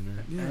with that,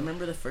 man. Yeah. I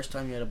remember the first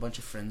time you had a bunch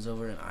of friends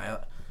over, and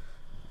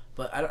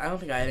but I don't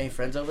think I had any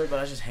friends over, but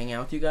I was just hanging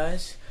out with you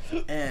guys,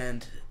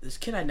 and this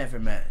kid I never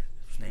met,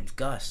 his name's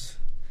Gus,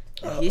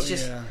 and he's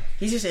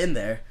just in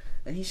there,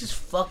 and he's just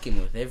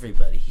fucking with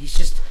everybody. He's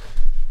just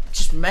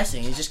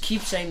messing. He just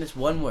keeps saying this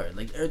one word,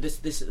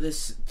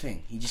 this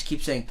thing. He just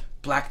keeps saying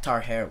black tar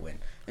heroin,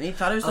 and he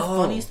thought it was the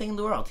funniest thing in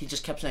the world. He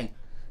just kept saying,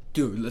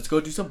 "Dude, let's go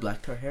do some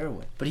black tar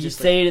heroin." But he Just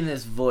say it in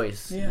this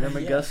voice. Yeah, Remember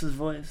yeah. Gus's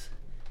voice?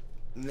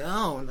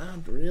 No,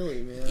 not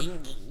really, man.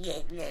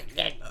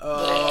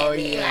 Oh,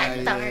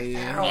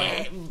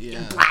 yeah.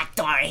 Black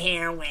tar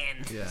heroin.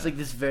 Yeah. It's like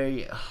this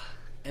very.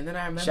 And then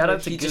I remember Shout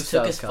out to he just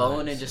Gustav took his phone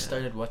Collins, and just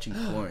started watching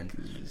porn.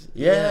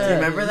 Yeah. Do you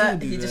remember that?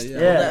 do He that, just yeah.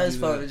 pulled out Yeah. his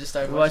phone and just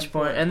started We watching watch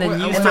porn, and then Well,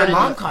 you and my started.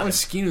 mom caught I him. went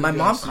skiing with My you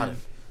mom guys, caught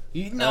too.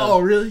 him. No,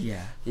 really?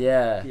 Yeah.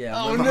 Yeah.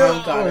 Yeah, Oh, my no.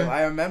 mom got him.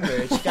 I remember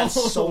it. She got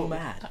so No.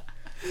 mad.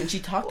 And she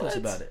talked to us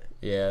about it.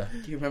 Yeah.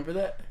 Do you remember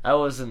that? I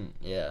wasn't.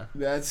 Yeah.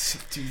 That's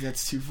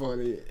too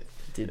funny.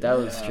 Dude, that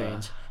was Yeah.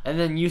 strange. And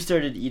then you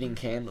started eating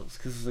candles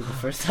because it was like the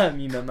first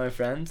time you met my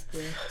friends.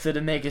 So to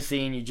make a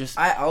scene, you just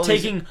I always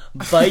taking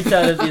bites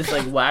out of these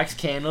like wax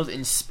candles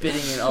and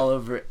spitting it all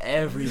over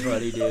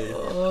everybody, dude.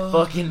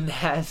 Fucking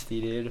nasty,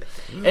 dude.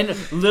 And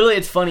literally,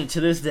 it's funny to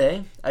this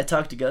day. I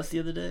talked to Gus the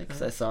other day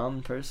because I saw him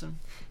in person.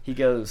 He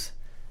goes,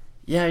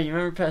 "Yeah, you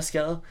remember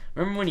Pascal?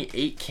 Remember when he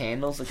ate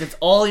candles? Like that's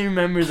all he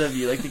remembers of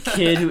you, like the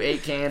kid who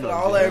ate candles." But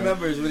all you I know?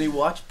 remember is when he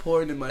watched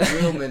porn in my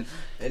room and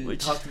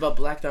Which- talked about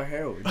blacked out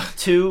heroin.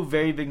 Two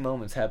very big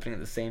moments happening at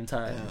the same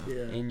time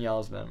Yeah. in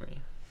y'all's memory.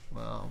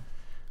 Wow.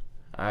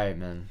 All right,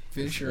 man.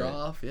 Finish her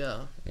off,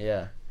 yeah.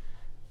 Yeah.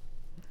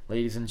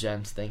 Ladies and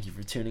gents, thank you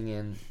for tuning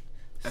in,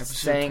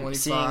 Episode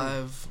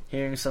 25.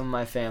 hearing some of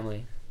my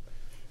family.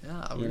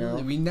 Yeah, You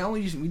really. know?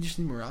 We just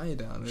need Mariah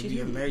down. We should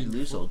hear Mary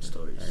Lou's old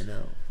stories. I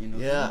know. You know?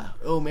 Yeah.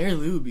 Oh, Mary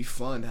Lou would be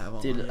fun to have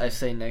on. Dude, I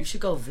say We next,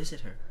 should go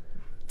visit her.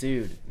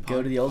 dude,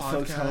 go to the old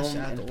folks' Podcast home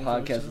at and the old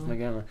podcast folks' with home. my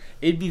grandma.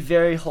 It'd be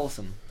very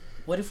wholesome.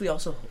 What if we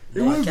also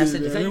It would be,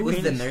 podcasted man. It would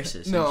with the be.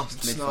 nurses? and No, just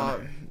it's made fun not.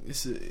 of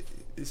her?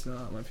 It's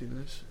not my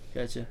penis.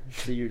 Gotcha.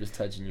 So you're just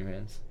touching your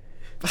hands.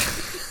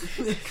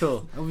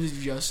 Cool. I was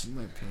just in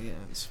my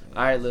pants, man.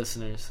 All right,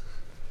 listeners.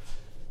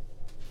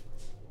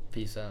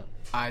 Peace out.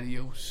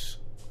 Adios.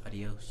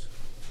 Adios.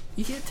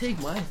 You can't take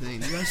my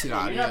thing. You guys said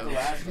adios. You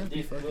can't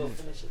be fucking-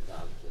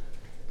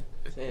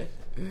 Say it.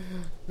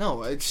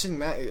 No, it shouldn't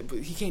matter. But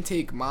he can't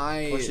take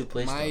my What's your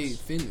place my does?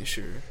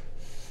 finisher.